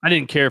 I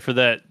didn't care for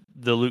the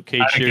Luke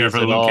Cage I didn't care series for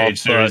the at Luke all, Cage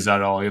series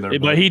at all either.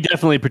 but he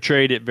definitely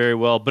portrayed it very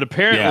well. But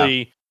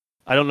apparently,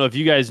 I don't know if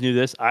you guys knew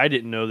this. I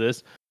didn't know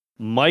this.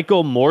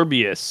 Michael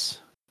Morbius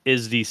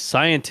is the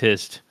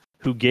scientist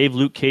who gave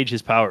Luke Cage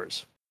his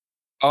powers.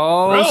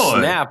 Oh Really?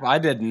 snap! I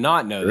did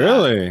not know that.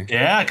 Really?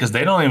 Yeah, because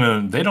they don't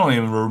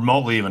even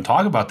remotely even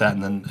talk about that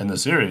in the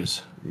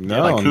series.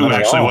 No, Like who not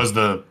at actually all. was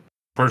the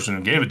person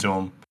who gave it to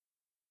him.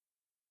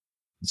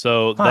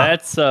 So Huh.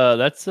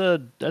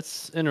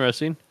 that's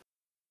interesting.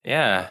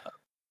 Yeah.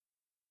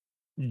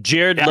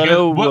 Jared Yeah,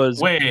 Leto what-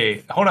 was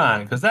wait, hold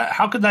on, because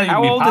how could that even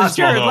How be old is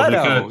possible Jared though?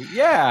 Leto? Because,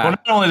 Yeah. well,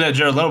 not only that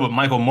Jared Leto, but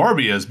Michael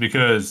Morbius,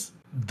 because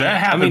that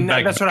happened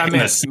back that's what I in the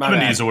meant. My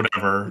bad. 70s or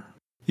whatever.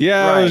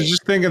 Yeah, I was Right.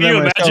 just thinking Can that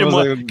you myself. I imagine was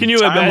what? like, Can you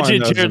timeline imagine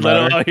doesn't Jared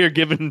Leto matter. out here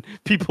giving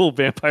people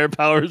vampire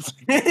powers?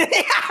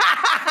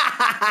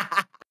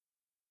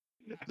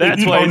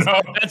 That's You why. don't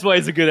know. That's why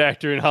he's a good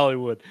actor in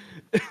Hollywood.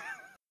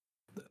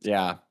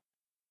 Yeah.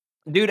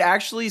 Dude,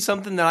 actually,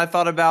 something that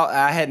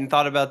I hadn't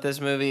thought about this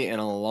movie in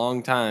a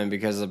long time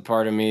because a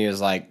part of me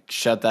is like,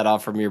 shut that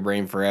off from your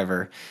brain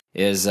forever,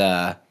 is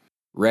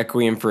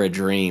Requiem for a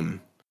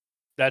Dream.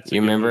 That's a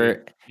You good remember?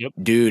 movie. Yep.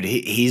 Dude,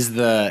 he's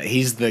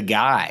the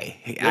guy.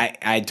 Yep.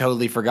 I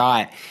totally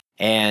forgot.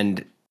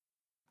 And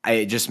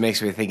it just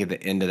makes me think at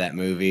the end of that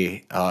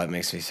movie. Oh, it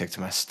makes me sick to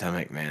my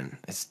stomach, man.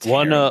 It's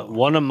terrible.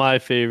 One of my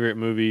favorite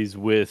movies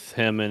with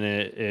him in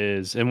it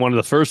is, and one of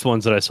the first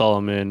ones that I saw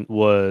him in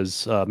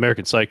was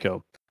American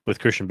Psycho with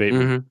Christian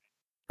Bateman. Mhm.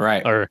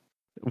 Right. Or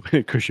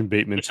Christian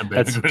Bateman. Christian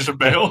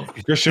Bale.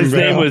 Christian His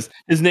Bale.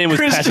 name was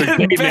Christian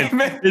Patrick Bateman.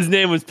 Bateman. His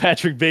name was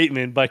Patrick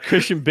Bateman, but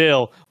Christian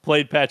Bale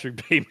played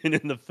Patrick Bateman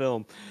in the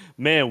film.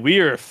 Man, we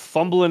are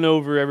fumbling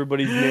over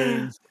everybody's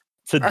names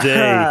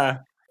today.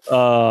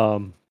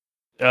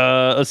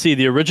 Let's see.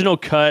 The original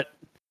cut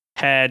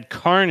had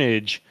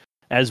Carnage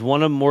as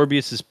one of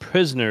Morbius's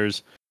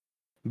prisoners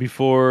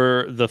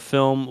before the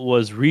film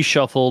was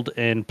reshuffled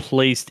and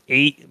placed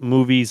 8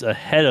 movies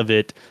ahead of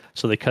it,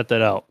 so they cut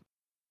that out.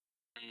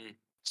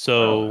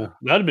 So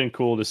that'd have been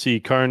cool to see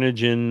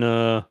Carnage in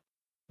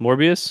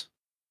Morbius.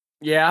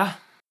 Yeah.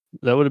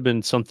 That would have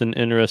been something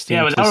interesting.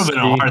 Yeah, but that would have been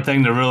a hard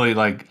thing to really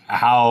like.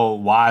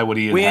 Why would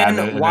he even have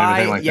it and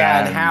everything like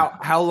that? And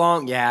how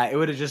long? Yeah, it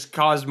would have just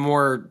caused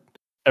more.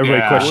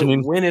 Everybody Yeah.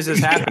 questioning. When is this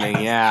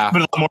happening? Yeah.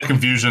 But a lot more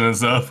confusion and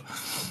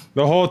stuff.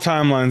 The whole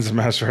timeline's a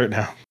mess right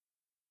now.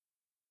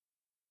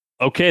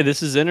 Okay,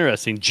 this is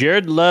interesting.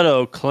 Jared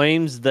Leto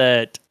claims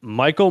that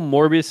Michael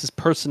Morbius's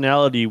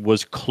personality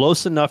was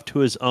close enough to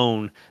his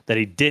own that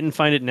he didn't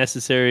find it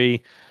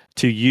necessary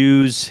to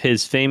use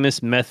his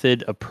famous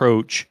method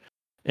approach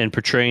in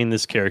portraying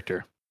this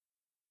character.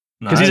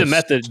 Because he's a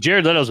method.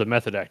 Jared Leto's a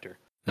method actor.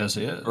 Yes,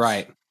 he is.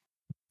 Right.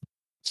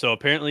 So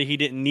apparently he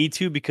didn't need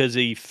to because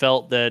he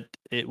felt that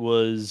it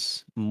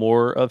was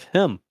more of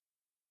him.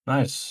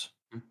 Nice.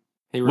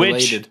 He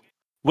related.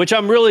 Which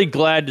I'm really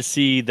glad to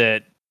see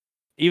that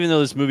even though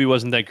this movie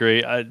wasn't that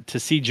great, to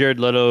see Jared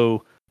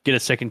Leto get a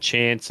second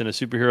chance in a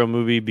superhero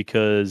movie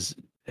because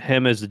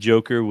him as the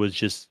Joker was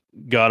just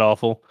god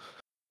awful.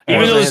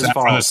 Even though his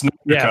fault. For the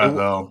Snyder cut,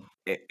 though.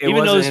 It Even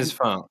wasn't though his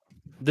fault.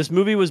 This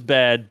movie was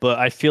bad, but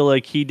I feel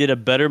like he did a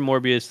better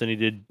Morbius than he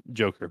did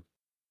Joker.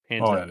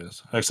 Hands Oh, down. that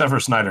is. Except for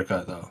Snyder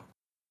cut, though.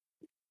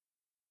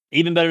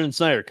 Even better than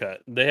Snyder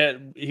Cut.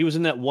 He was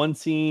in that one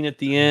scene at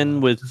the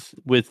end with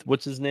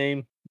what's his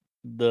name?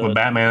 With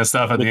Batman and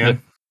stuff at with the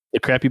end. The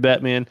crappy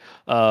Batman.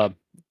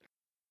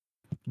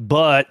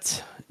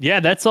 But yeah,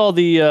 that's all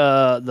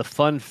the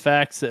fun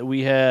facts that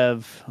we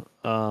have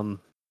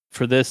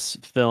for this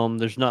film.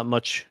 There's not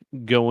much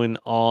going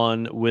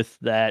on with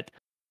that.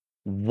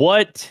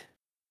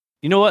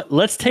 You know what?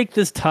 Let's take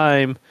this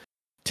time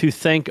to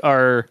thank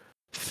our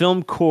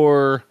Film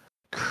Core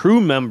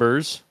crew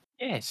members.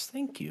 Yes,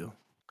 thank you.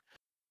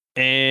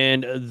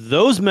 And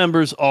those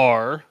members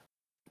are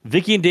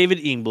Vicky and David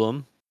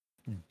Engblom,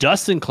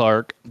 Dustin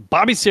Clark,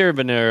 Bobby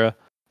Saravanera,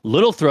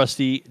 Little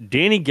Thrusty,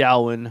 Danny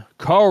Gowan,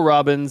 Carl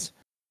Robbins,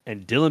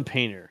 and Dylan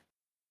Painter.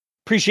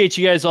 Appreciate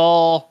you guys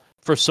all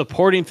for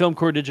supporting Film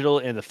Core Digital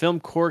and the Film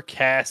Core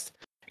cast.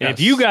 And if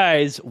you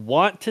guys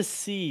want to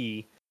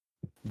see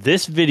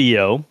this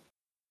video,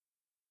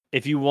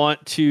 if you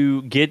want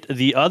to get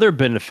the other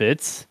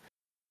benefits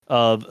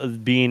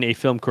of being a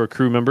Film Core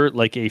crew member,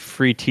 like a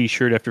free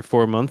T-shirt after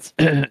 4 months,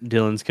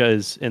 Dylan's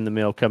is in the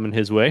mail coming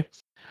his way.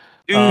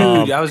 Dude,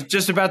 I was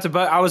just about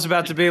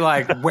to be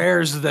like,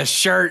 "Where's the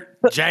shirt,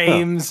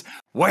 James?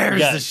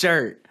 Where's the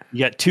shirt?" You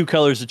got 2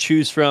 colors to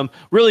choose from.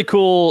 Really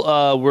cool.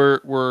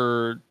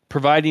 We're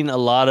providing a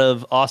lot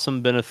of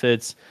awesome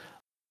benefits,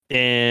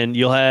 and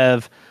you'll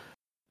have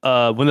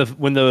when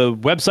the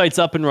website's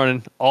up and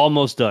running,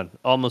 almost done.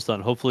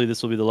 Hopefully,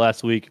 this will be the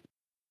last week.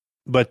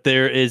 But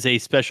there is a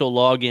special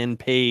login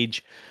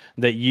page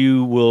that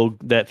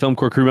that Film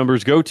Core crew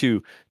members go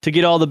to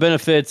get all the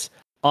benefits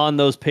on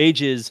those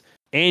pages,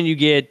 and you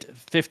get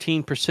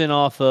 15%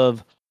 off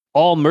of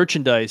all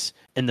merchandise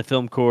in the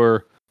Film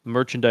Core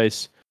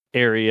merchandise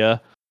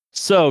area.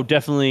 So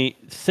definitely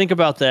think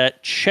about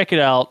that. Check it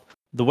out.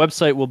 The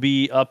website will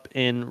be up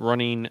and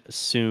running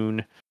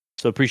soon.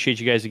 So appreciate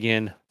you guys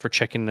again for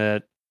checking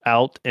that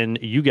out and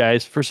you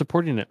guys for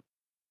supporting it.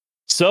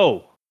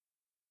 So,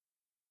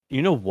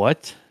 you know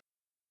what?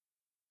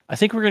 I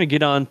think we're going to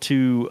get on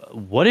to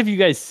what have you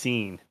guys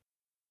seen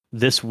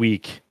this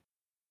week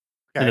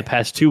in the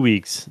past 2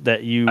 weeks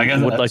that you would like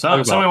to talk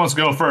about? Somebody wants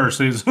to go first.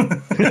 He's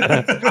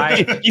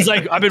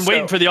like, I've been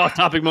waiting for the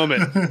off-topic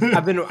moment.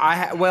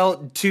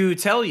 To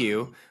tell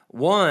you,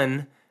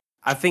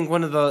 I think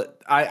one of the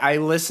I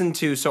listened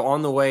to, so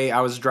on the way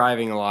I was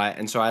driving a lot,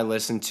 and so I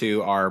listened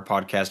to our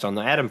podcast on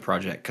the Adam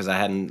Project because I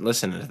hadn't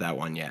listened to that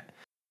one yet.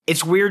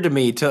 It's weird to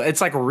me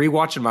it's like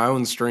rewatching my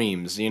own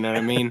streams, you know what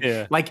I mean?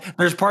 Yeah. Like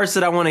there's parts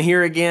that I want to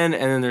hear again,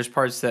 and then there's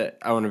parts that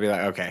I want to be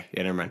like, okay,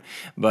 yeah, never mind.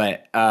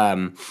 But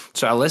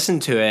so I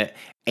listened to it,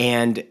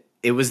 and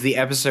it was the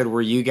episode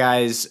where you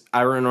guys,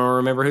 I don't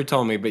remember who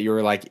told me, but you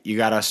were like, you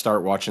gotta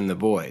start watching The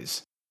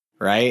Boys,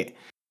 right?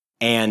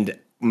 And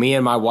me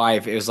and my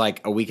wife, it was like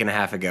a week and a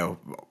half ago,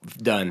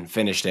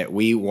 finished it.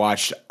 We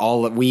watched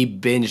we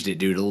binged it,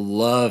 dude.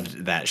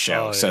 Loved that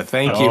show. Yeah. So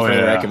thank you for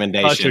the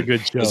recommendation. Such a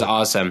good show. It was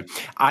awesome.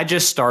 I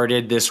just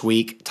started this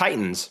week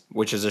Titans,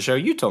 which is a show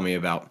you told me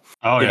about.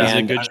 Oh yeah, it's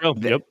a good show.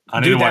 Yep. I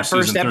need to watch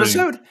that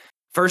season 3.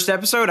 first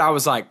episode, I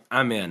was like,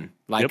 I'm in.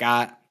 Like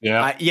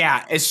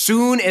Yep. as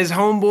soon as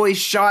Homeboy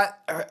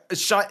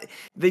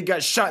they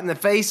got shot in the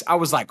face, I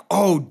was like,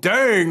 oh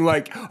dang,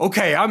 like,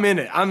 okay, I'm in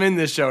it. I'm in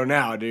this show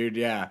now, dude.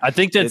 Yeah. I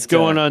think that's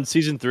going on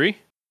season 3.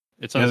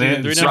 It's on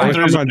season 3 now.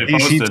 Talking about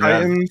DC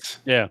Titans.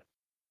 Yeah.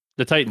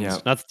 The Titans, Yeah.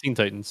 not the Teen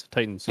Titans.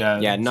 Titans. Yeah,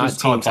 it's not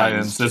just called Teen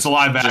Titans. It's a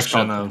live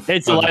action of.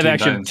 It's a of the live Teen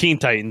action Titans. Teen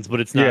Titans, but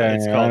it's not.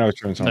 It's I called know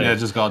what you're talking Yeah, about.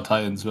 it's just called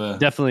Titans. But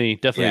definitely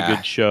a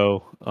good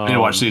show. I need to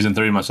watch season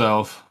 3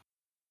 myself.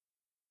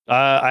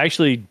 I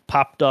actually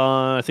popped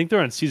on. I think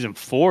they're on season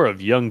 4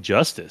 of Young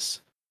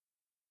Justice.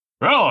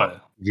 Really?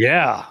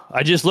 Yeah,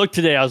 I just looked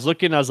today. I was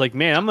like,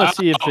 man, I'm gonna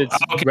see if it's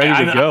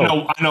ready to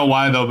go. I know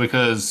why though,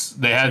 because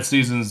they had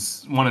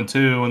seasons 1 and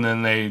 2, and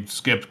then they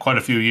skipped quite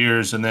a few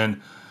years, and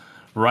then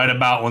right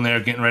about when they were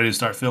getting ready to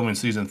start filming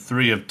season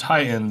 3 of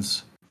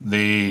Titans,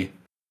 they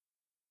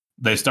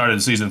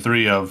started season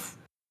 3 of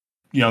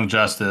Young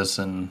Justice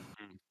and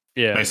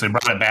basically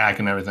brought it back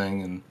and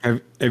everything.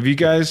 And Have you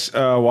guys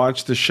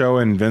watched the show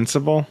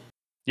Invincible?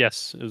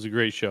 Yes, it was a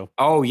great show.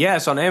 Oh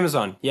yes, on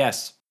Amazon.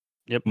 Yes.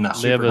 Yep. No,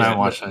 they have I haven't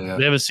watched that yet.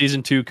 They have a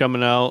season 2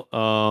 coming out.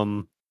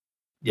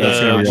 That's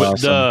gonna be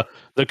awesome.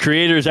 The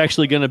creator is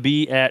actually going to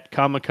be at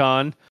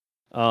Comic-Con.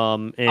 Is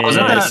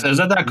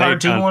that that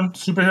cartoon Maycon. one,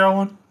 superhero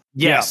one?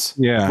 Yes.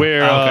 Yeah.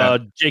 Where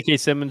J.K.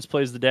 Simmons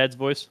plays the dad's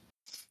voice.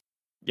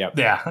 Yep.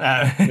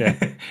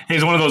 Yeah.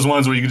 He's one of those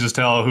ones where you can just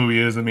tell who he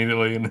is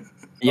immediately. And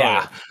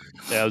Yeah.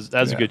 Yeah,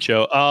 that was a good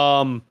show.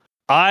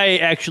 I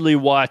actually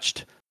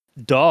watched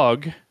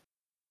Dog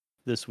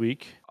this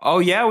week. Oh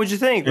yeah, what'd you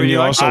think? And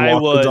you also I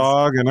walked the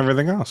dog and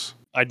everything else.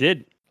 I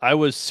did. I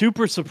was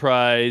super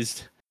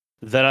surprised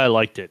that I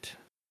liked it.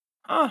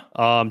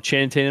 Huh.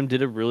 Channing Tatum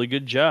did a really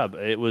good job.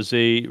 It was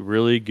a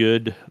really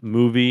good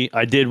movie.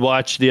 I did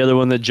watch the other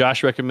one that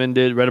Josh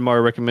recommended,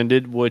 Redamar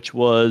recommended, which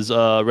was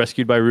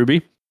Rescued by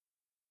Ruby.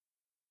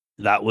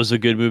 That was a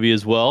good movie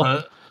as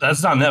well.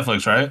 That's on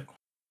Netflix, right?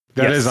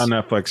 That is on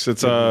Netflix.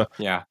 It's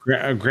Yeah.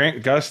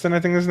 Grant Gustin, I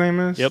think his name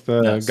is. Yep.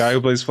 The guy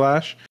who plays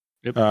Flash.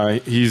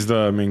 Yep. He's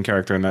the main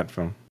character in that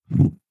film.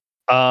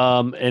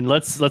 And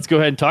let's go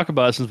ahead and talk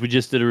about it since we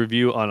just did a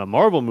review on a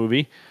Marvel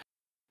movie.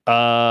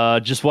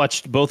 Just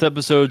watched both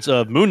episodes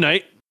of Moon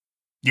Knight.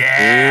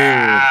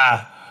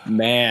 Yeah.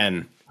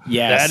 Man.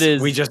 Yes.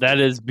 That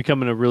is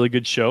becoming a really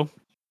good show.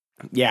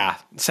 Yeah.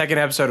 Second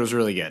episode was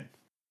really good.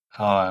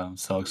 Oh, I'm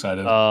so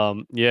excited.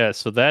 Yeah,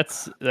 so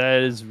that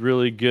is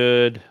really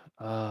good.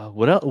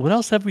 What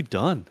else have we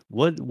done?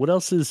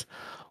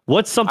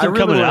 What's something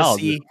coming out?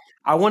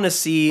 I want to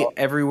see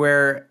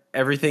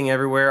everything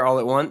everywhere all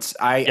at once.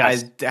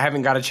 I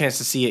haven't got a chance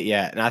to see it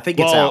yet, and I think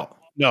it's out.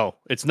 No,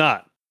 it's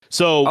not.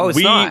 So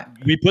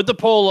we put the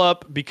poll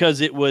up because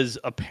it was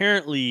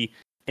apparently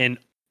an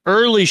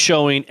early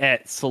showing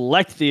at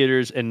select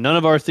theaters, and none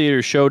of our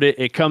theaters showed it.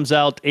 It comes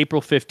out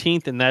April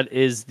 15th, and that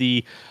is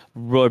the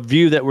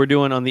review that we're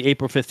doing on the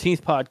April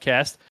 15th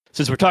podcast.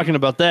 Since we're talking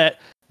about that,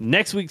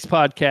 next week's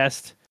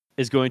podcast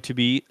is going to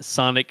be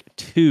Sonic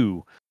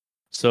 2.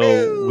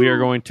 So we are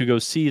going to go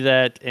see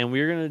that, and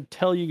we're going to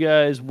tell you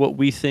guys what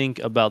we think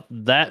about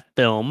that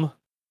film.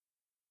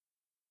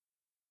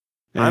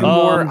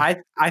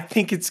 I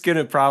think it's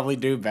gonna probably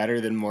do better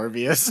than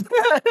Morbius.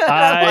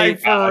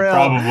 Probably.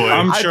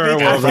 I'm sure it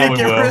will. I think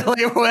it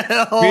really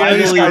will. At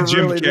least got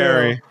Jim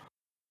Carrey.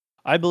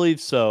 I believe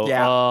so.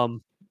 Yeah.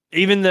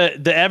 Even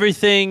the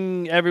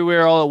Everything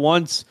Everywhere All at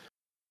Once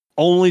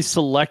only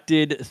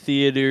selected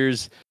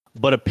theaters,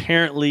 but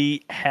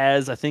apparently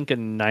has, I think, a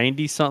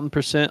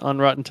 90-something% on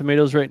Rotten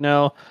Tomatoes right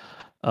now.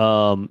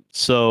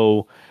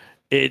 So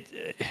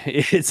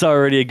it's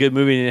already a good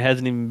movie, and it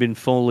hasn't even been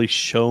fully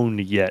shown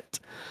yet.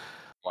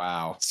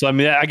 Wow. So I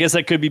mean, I guess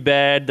that could be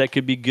bad. That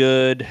could be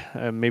good.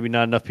 Maybe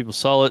not enough people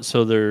saw it,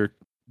 so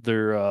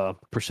their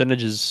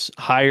percentage is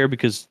higher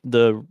because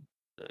the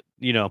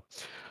you know.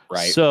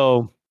 Right.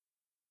 So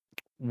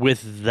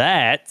with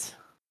that,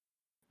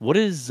 what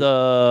is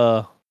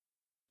Hey,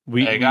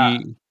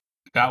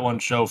 got one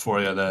show for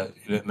you that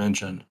you didn't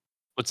mention.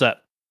 what's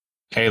that?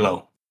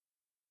 Halo.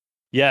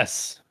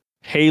 Yes,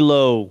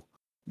 Halo.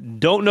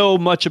 Don't know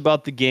much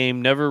about the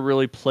game. Never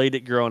really played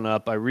it growing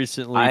up. I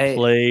recently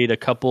played a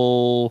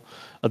couple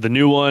of the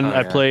new one.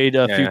 I played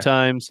a few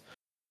times.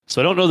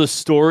 So I don't know the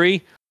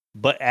story,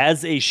 but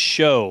as a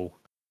show,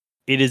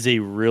 it is a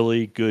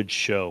really good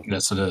show.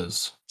 Yes, it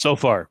is. So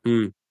far.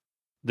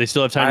 They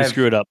still have time to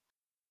screw it up.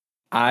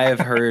 I have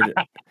heard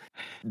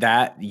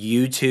that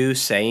you two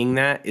saying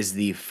that is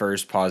the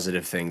first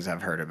positive things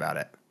I've heard about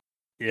it.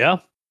 Yeah.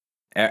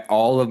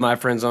 All of my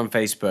friends on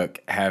Facebook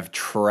have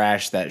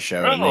trashed that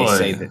show, and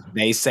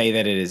they say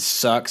that it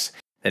sucks,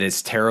 that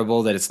it's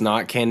terrible, that it's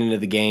not canon to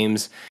the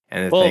games,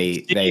 and that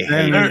they hate it.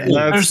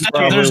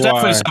 There's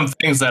definitely some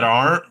things that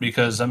aren't,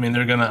 because I mean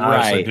they're gonna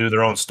obviously do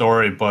their own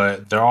story,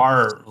 but there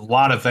are a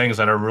lot of things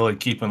that are really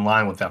keep in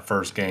line with that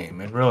first game.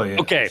 It really is.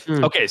 Okay.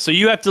 So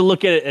you have to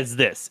look at it as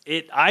this.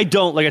 I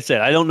don't, like I said,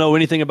 I don't know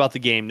anything about the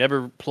game.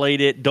 Never played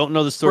it. Don't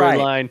know the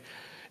storyline.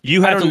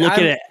 You have to look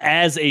at it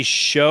as a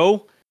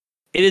show.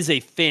 It is a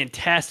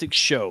fantastic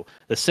show.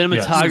 The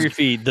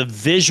cinematography, the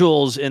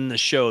visuals in the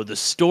show, the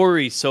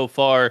story so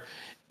far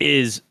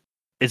is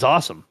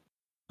awesome.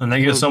 And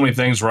they get so many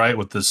things right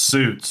with the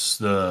suits,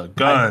 the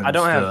guns. I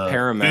don't have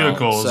Paramount,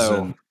 vehicles,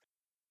 so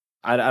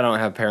I don't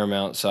have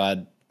Paramount, so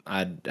I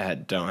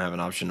don't have an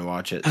option to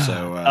watch it.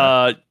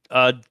 So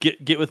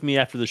get with me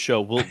after the show.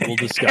 We'll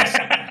discuss.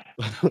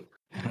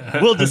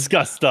 We'll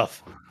discuss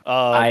stuff.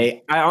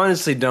 I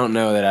honestly don't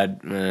know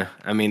that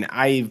I mean,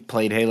 I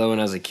played Halo when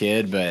I was a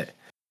kid, but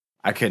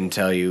I couldn't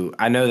tell you.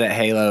 I know that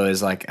Halo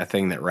is like a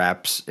thing that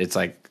wraps. It's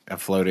like a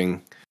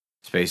floating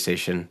space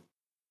station.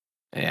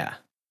 Yeah.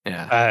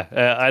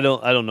 I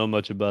don't know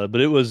much about it,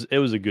 but it was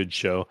a good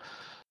show.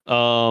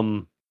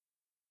 Nothing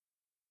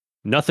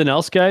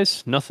else,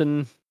 guys?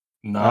 Nothing.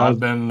 No, I've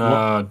been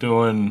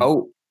doing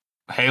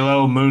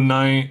Halo, Moon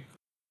Knight.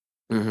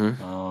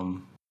 I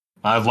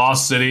have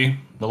Lost City.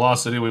 The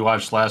Lost City we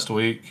watched last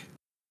week.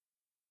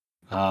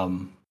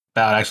 That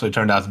actually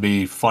turned out to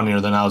be funnier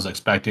than I was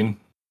expecting.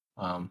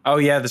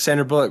 The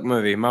Sandra Bullock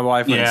movie. My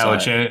wife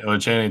went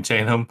with Channing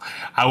Tatum.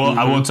 I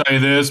will tell you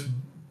this: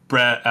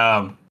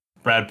 Brad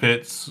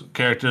Pitt's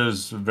character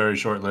is very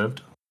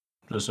short-lived.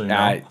 Just so you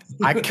know.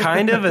 I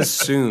kind of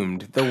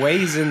assumed the way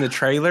he's in the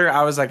trailer.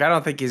 I was like, I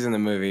don't think he's in the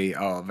movie.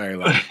 Oh, very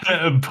long.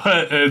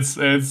 But it's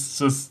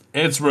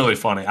really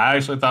funny. I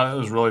actually thought it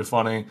was really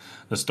funny.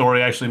 The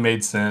story actually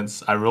made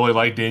sense. I really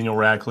like Daniel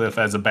Radcliffe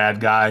as a bad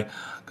guy,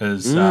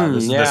 because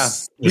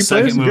this the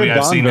second movie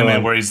I've seen him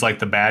in where he's like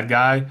the bad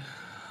guy.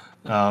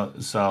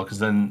 Because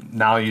then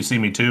Now You See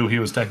Me Too, he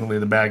was technically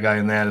the bad guy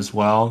in that as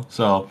well.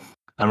 So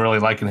I'm really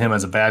liking him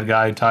as a bad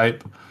guy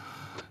type.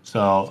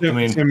 So I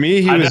mean, to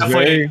me, he was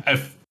very.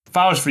 If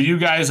I was for you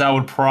guys, I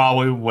would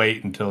probably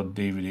wait until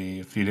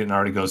DVD if you didn't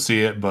already go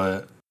see it.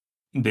 But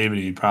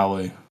DVD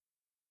probably.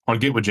 I'll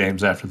get with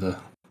James after the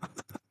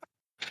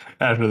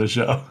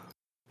show.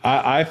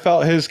 I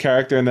felt his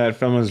character in that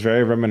film was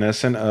very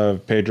reminiscent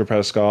of Pedro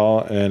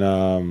Pascal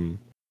in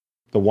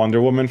the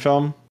Wonder Woman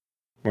film.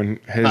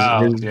 When his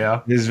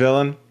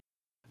villain,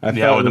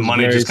 where the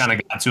money just kind of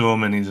got to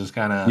him and he just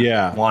kind of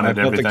wanted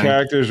everything. The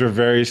characters were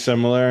very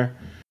similar.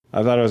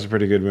 I thought it was a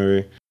pretty good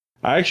movie.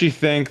 I actually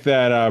think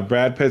that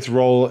Brad Pitt's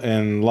role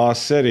in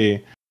Lost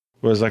City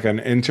was like an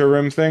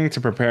interim thing to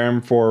prepare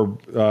him for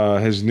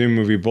his new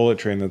movie Bullet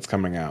Train that's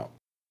coming out.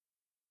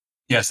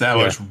 Yes, that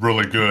looks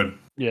really good.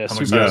 Yeah,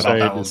 I'm super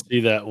excited to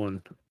see that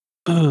one.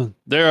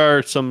 There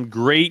are some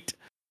great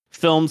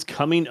films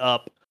coming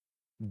up,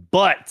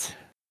 but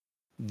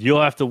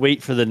you'll have to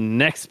wait for the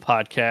next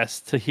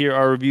podcast to hear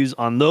our reviews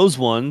on those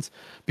ones,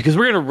 because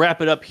we're going to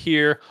wrap it up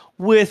here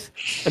with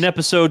an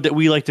episode that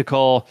we like to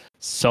call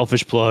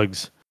Selfish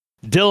Plugs.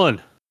 Dylan.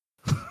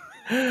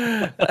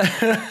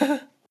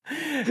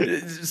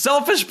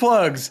 Selfish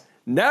Plugs.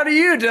 Now to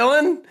you,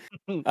 Dylan.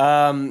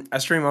 I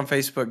stream on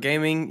Facebook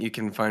Gaming. You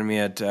can find me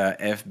at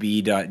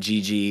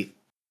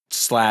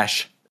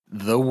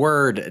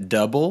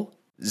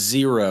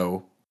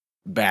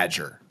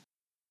fb.gg/000badger.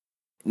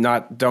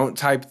 Don't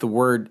type the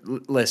word.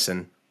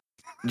 Listen,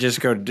 just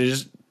go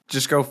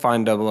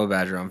find 00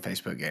 Badger on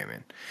Facebook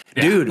Gaming.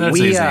 Yeah, dude,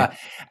 we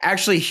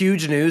actually,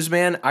 huge news,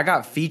 man. I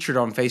got featured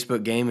on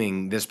Facebook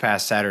Gaming this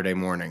past Saturday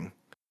morning.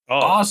 Oh,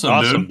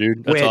 awesome,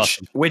 dude. That's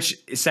awesome. Which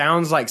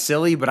sounds like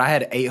silly, but I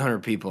had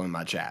 800 people in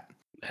my chat.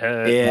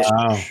 It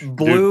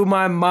blew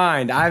my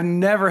mind. I've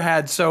never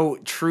had so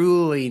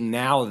truly.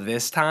 Now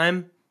this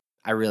time,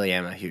 I really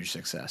am a huge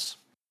success.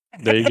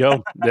 There you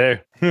go.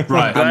 There.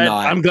 Right.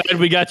 I'm glad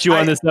we got you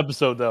on this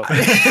episode, though.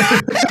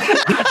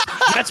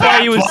 That's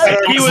why he was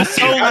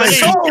so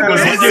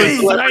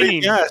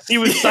late. He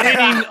was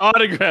signing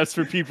autographs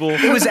for people.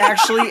 It was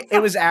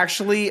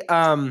actually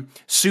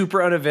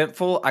super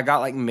uneventful. I got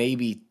like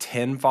maybe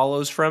 10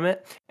 follows from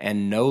it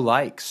and no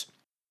likes.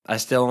 I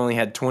still only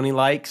had 20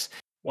 likes.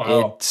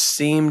 Wow. It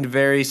seemed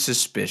very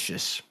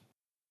suspicious.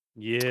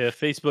 Yeah,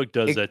 Facebook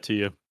does that to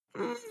you.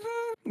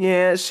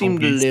 Yeah, it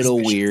seemed a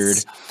little weird.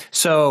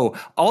 So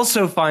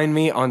also find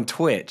me on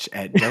Twitch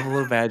at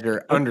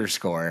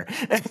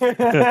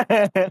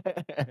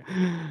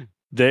 @DoubleOBadger_.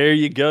 There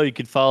you go. You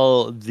can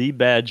follow the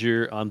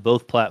Badger on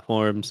both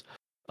platforms.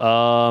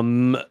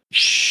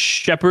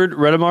 Shepard,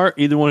 Redamar,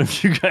 either one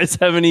of you guys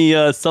have any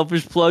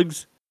selfish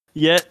plugs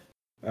yet?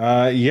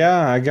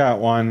 Yeah, I got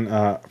one.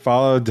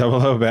 Follow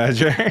Double O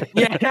Badger.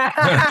 Yeah,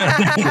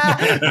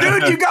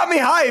 dude, you got me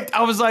hyped.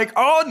 I was like,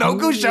 oh,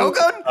 Noku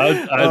Shogun.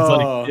 I was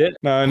like, yeah.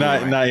 No,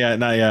 not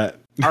yet.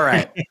 All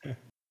right,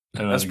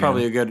 that's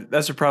probably a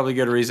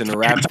good reason to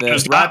wrap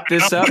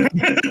this up.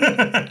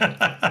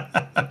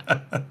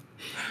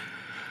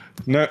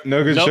 No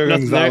good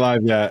Shogun's not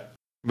live yet,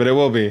 but it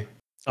will be.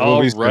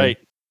 All right.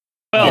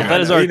 Well, Yeah,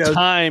 that is our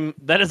time.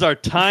 That is our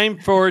time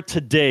for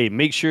today.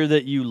 Make sure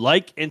that you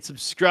like and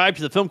subscribe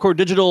to the Film Core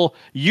Digital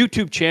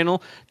YouTube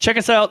channel. Check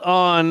us out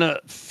on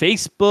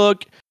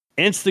Facebook,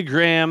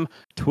 Instagram,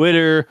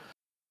 Twitter,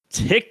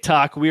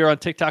 TikTok. We are on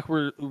TikTok.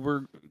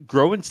 We're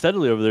growing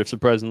steadily over there,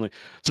 surprisingly.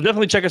 So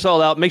definitely check us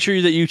all out. Make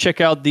sure that you check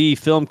out the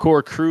Film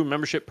Core Crew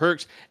membership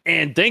perks.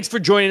 And thanks for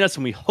joining us.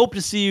 And we hope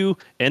to see you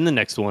in the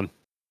next one.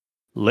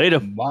 Later.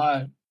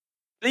 Bye.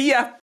 See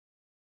ya.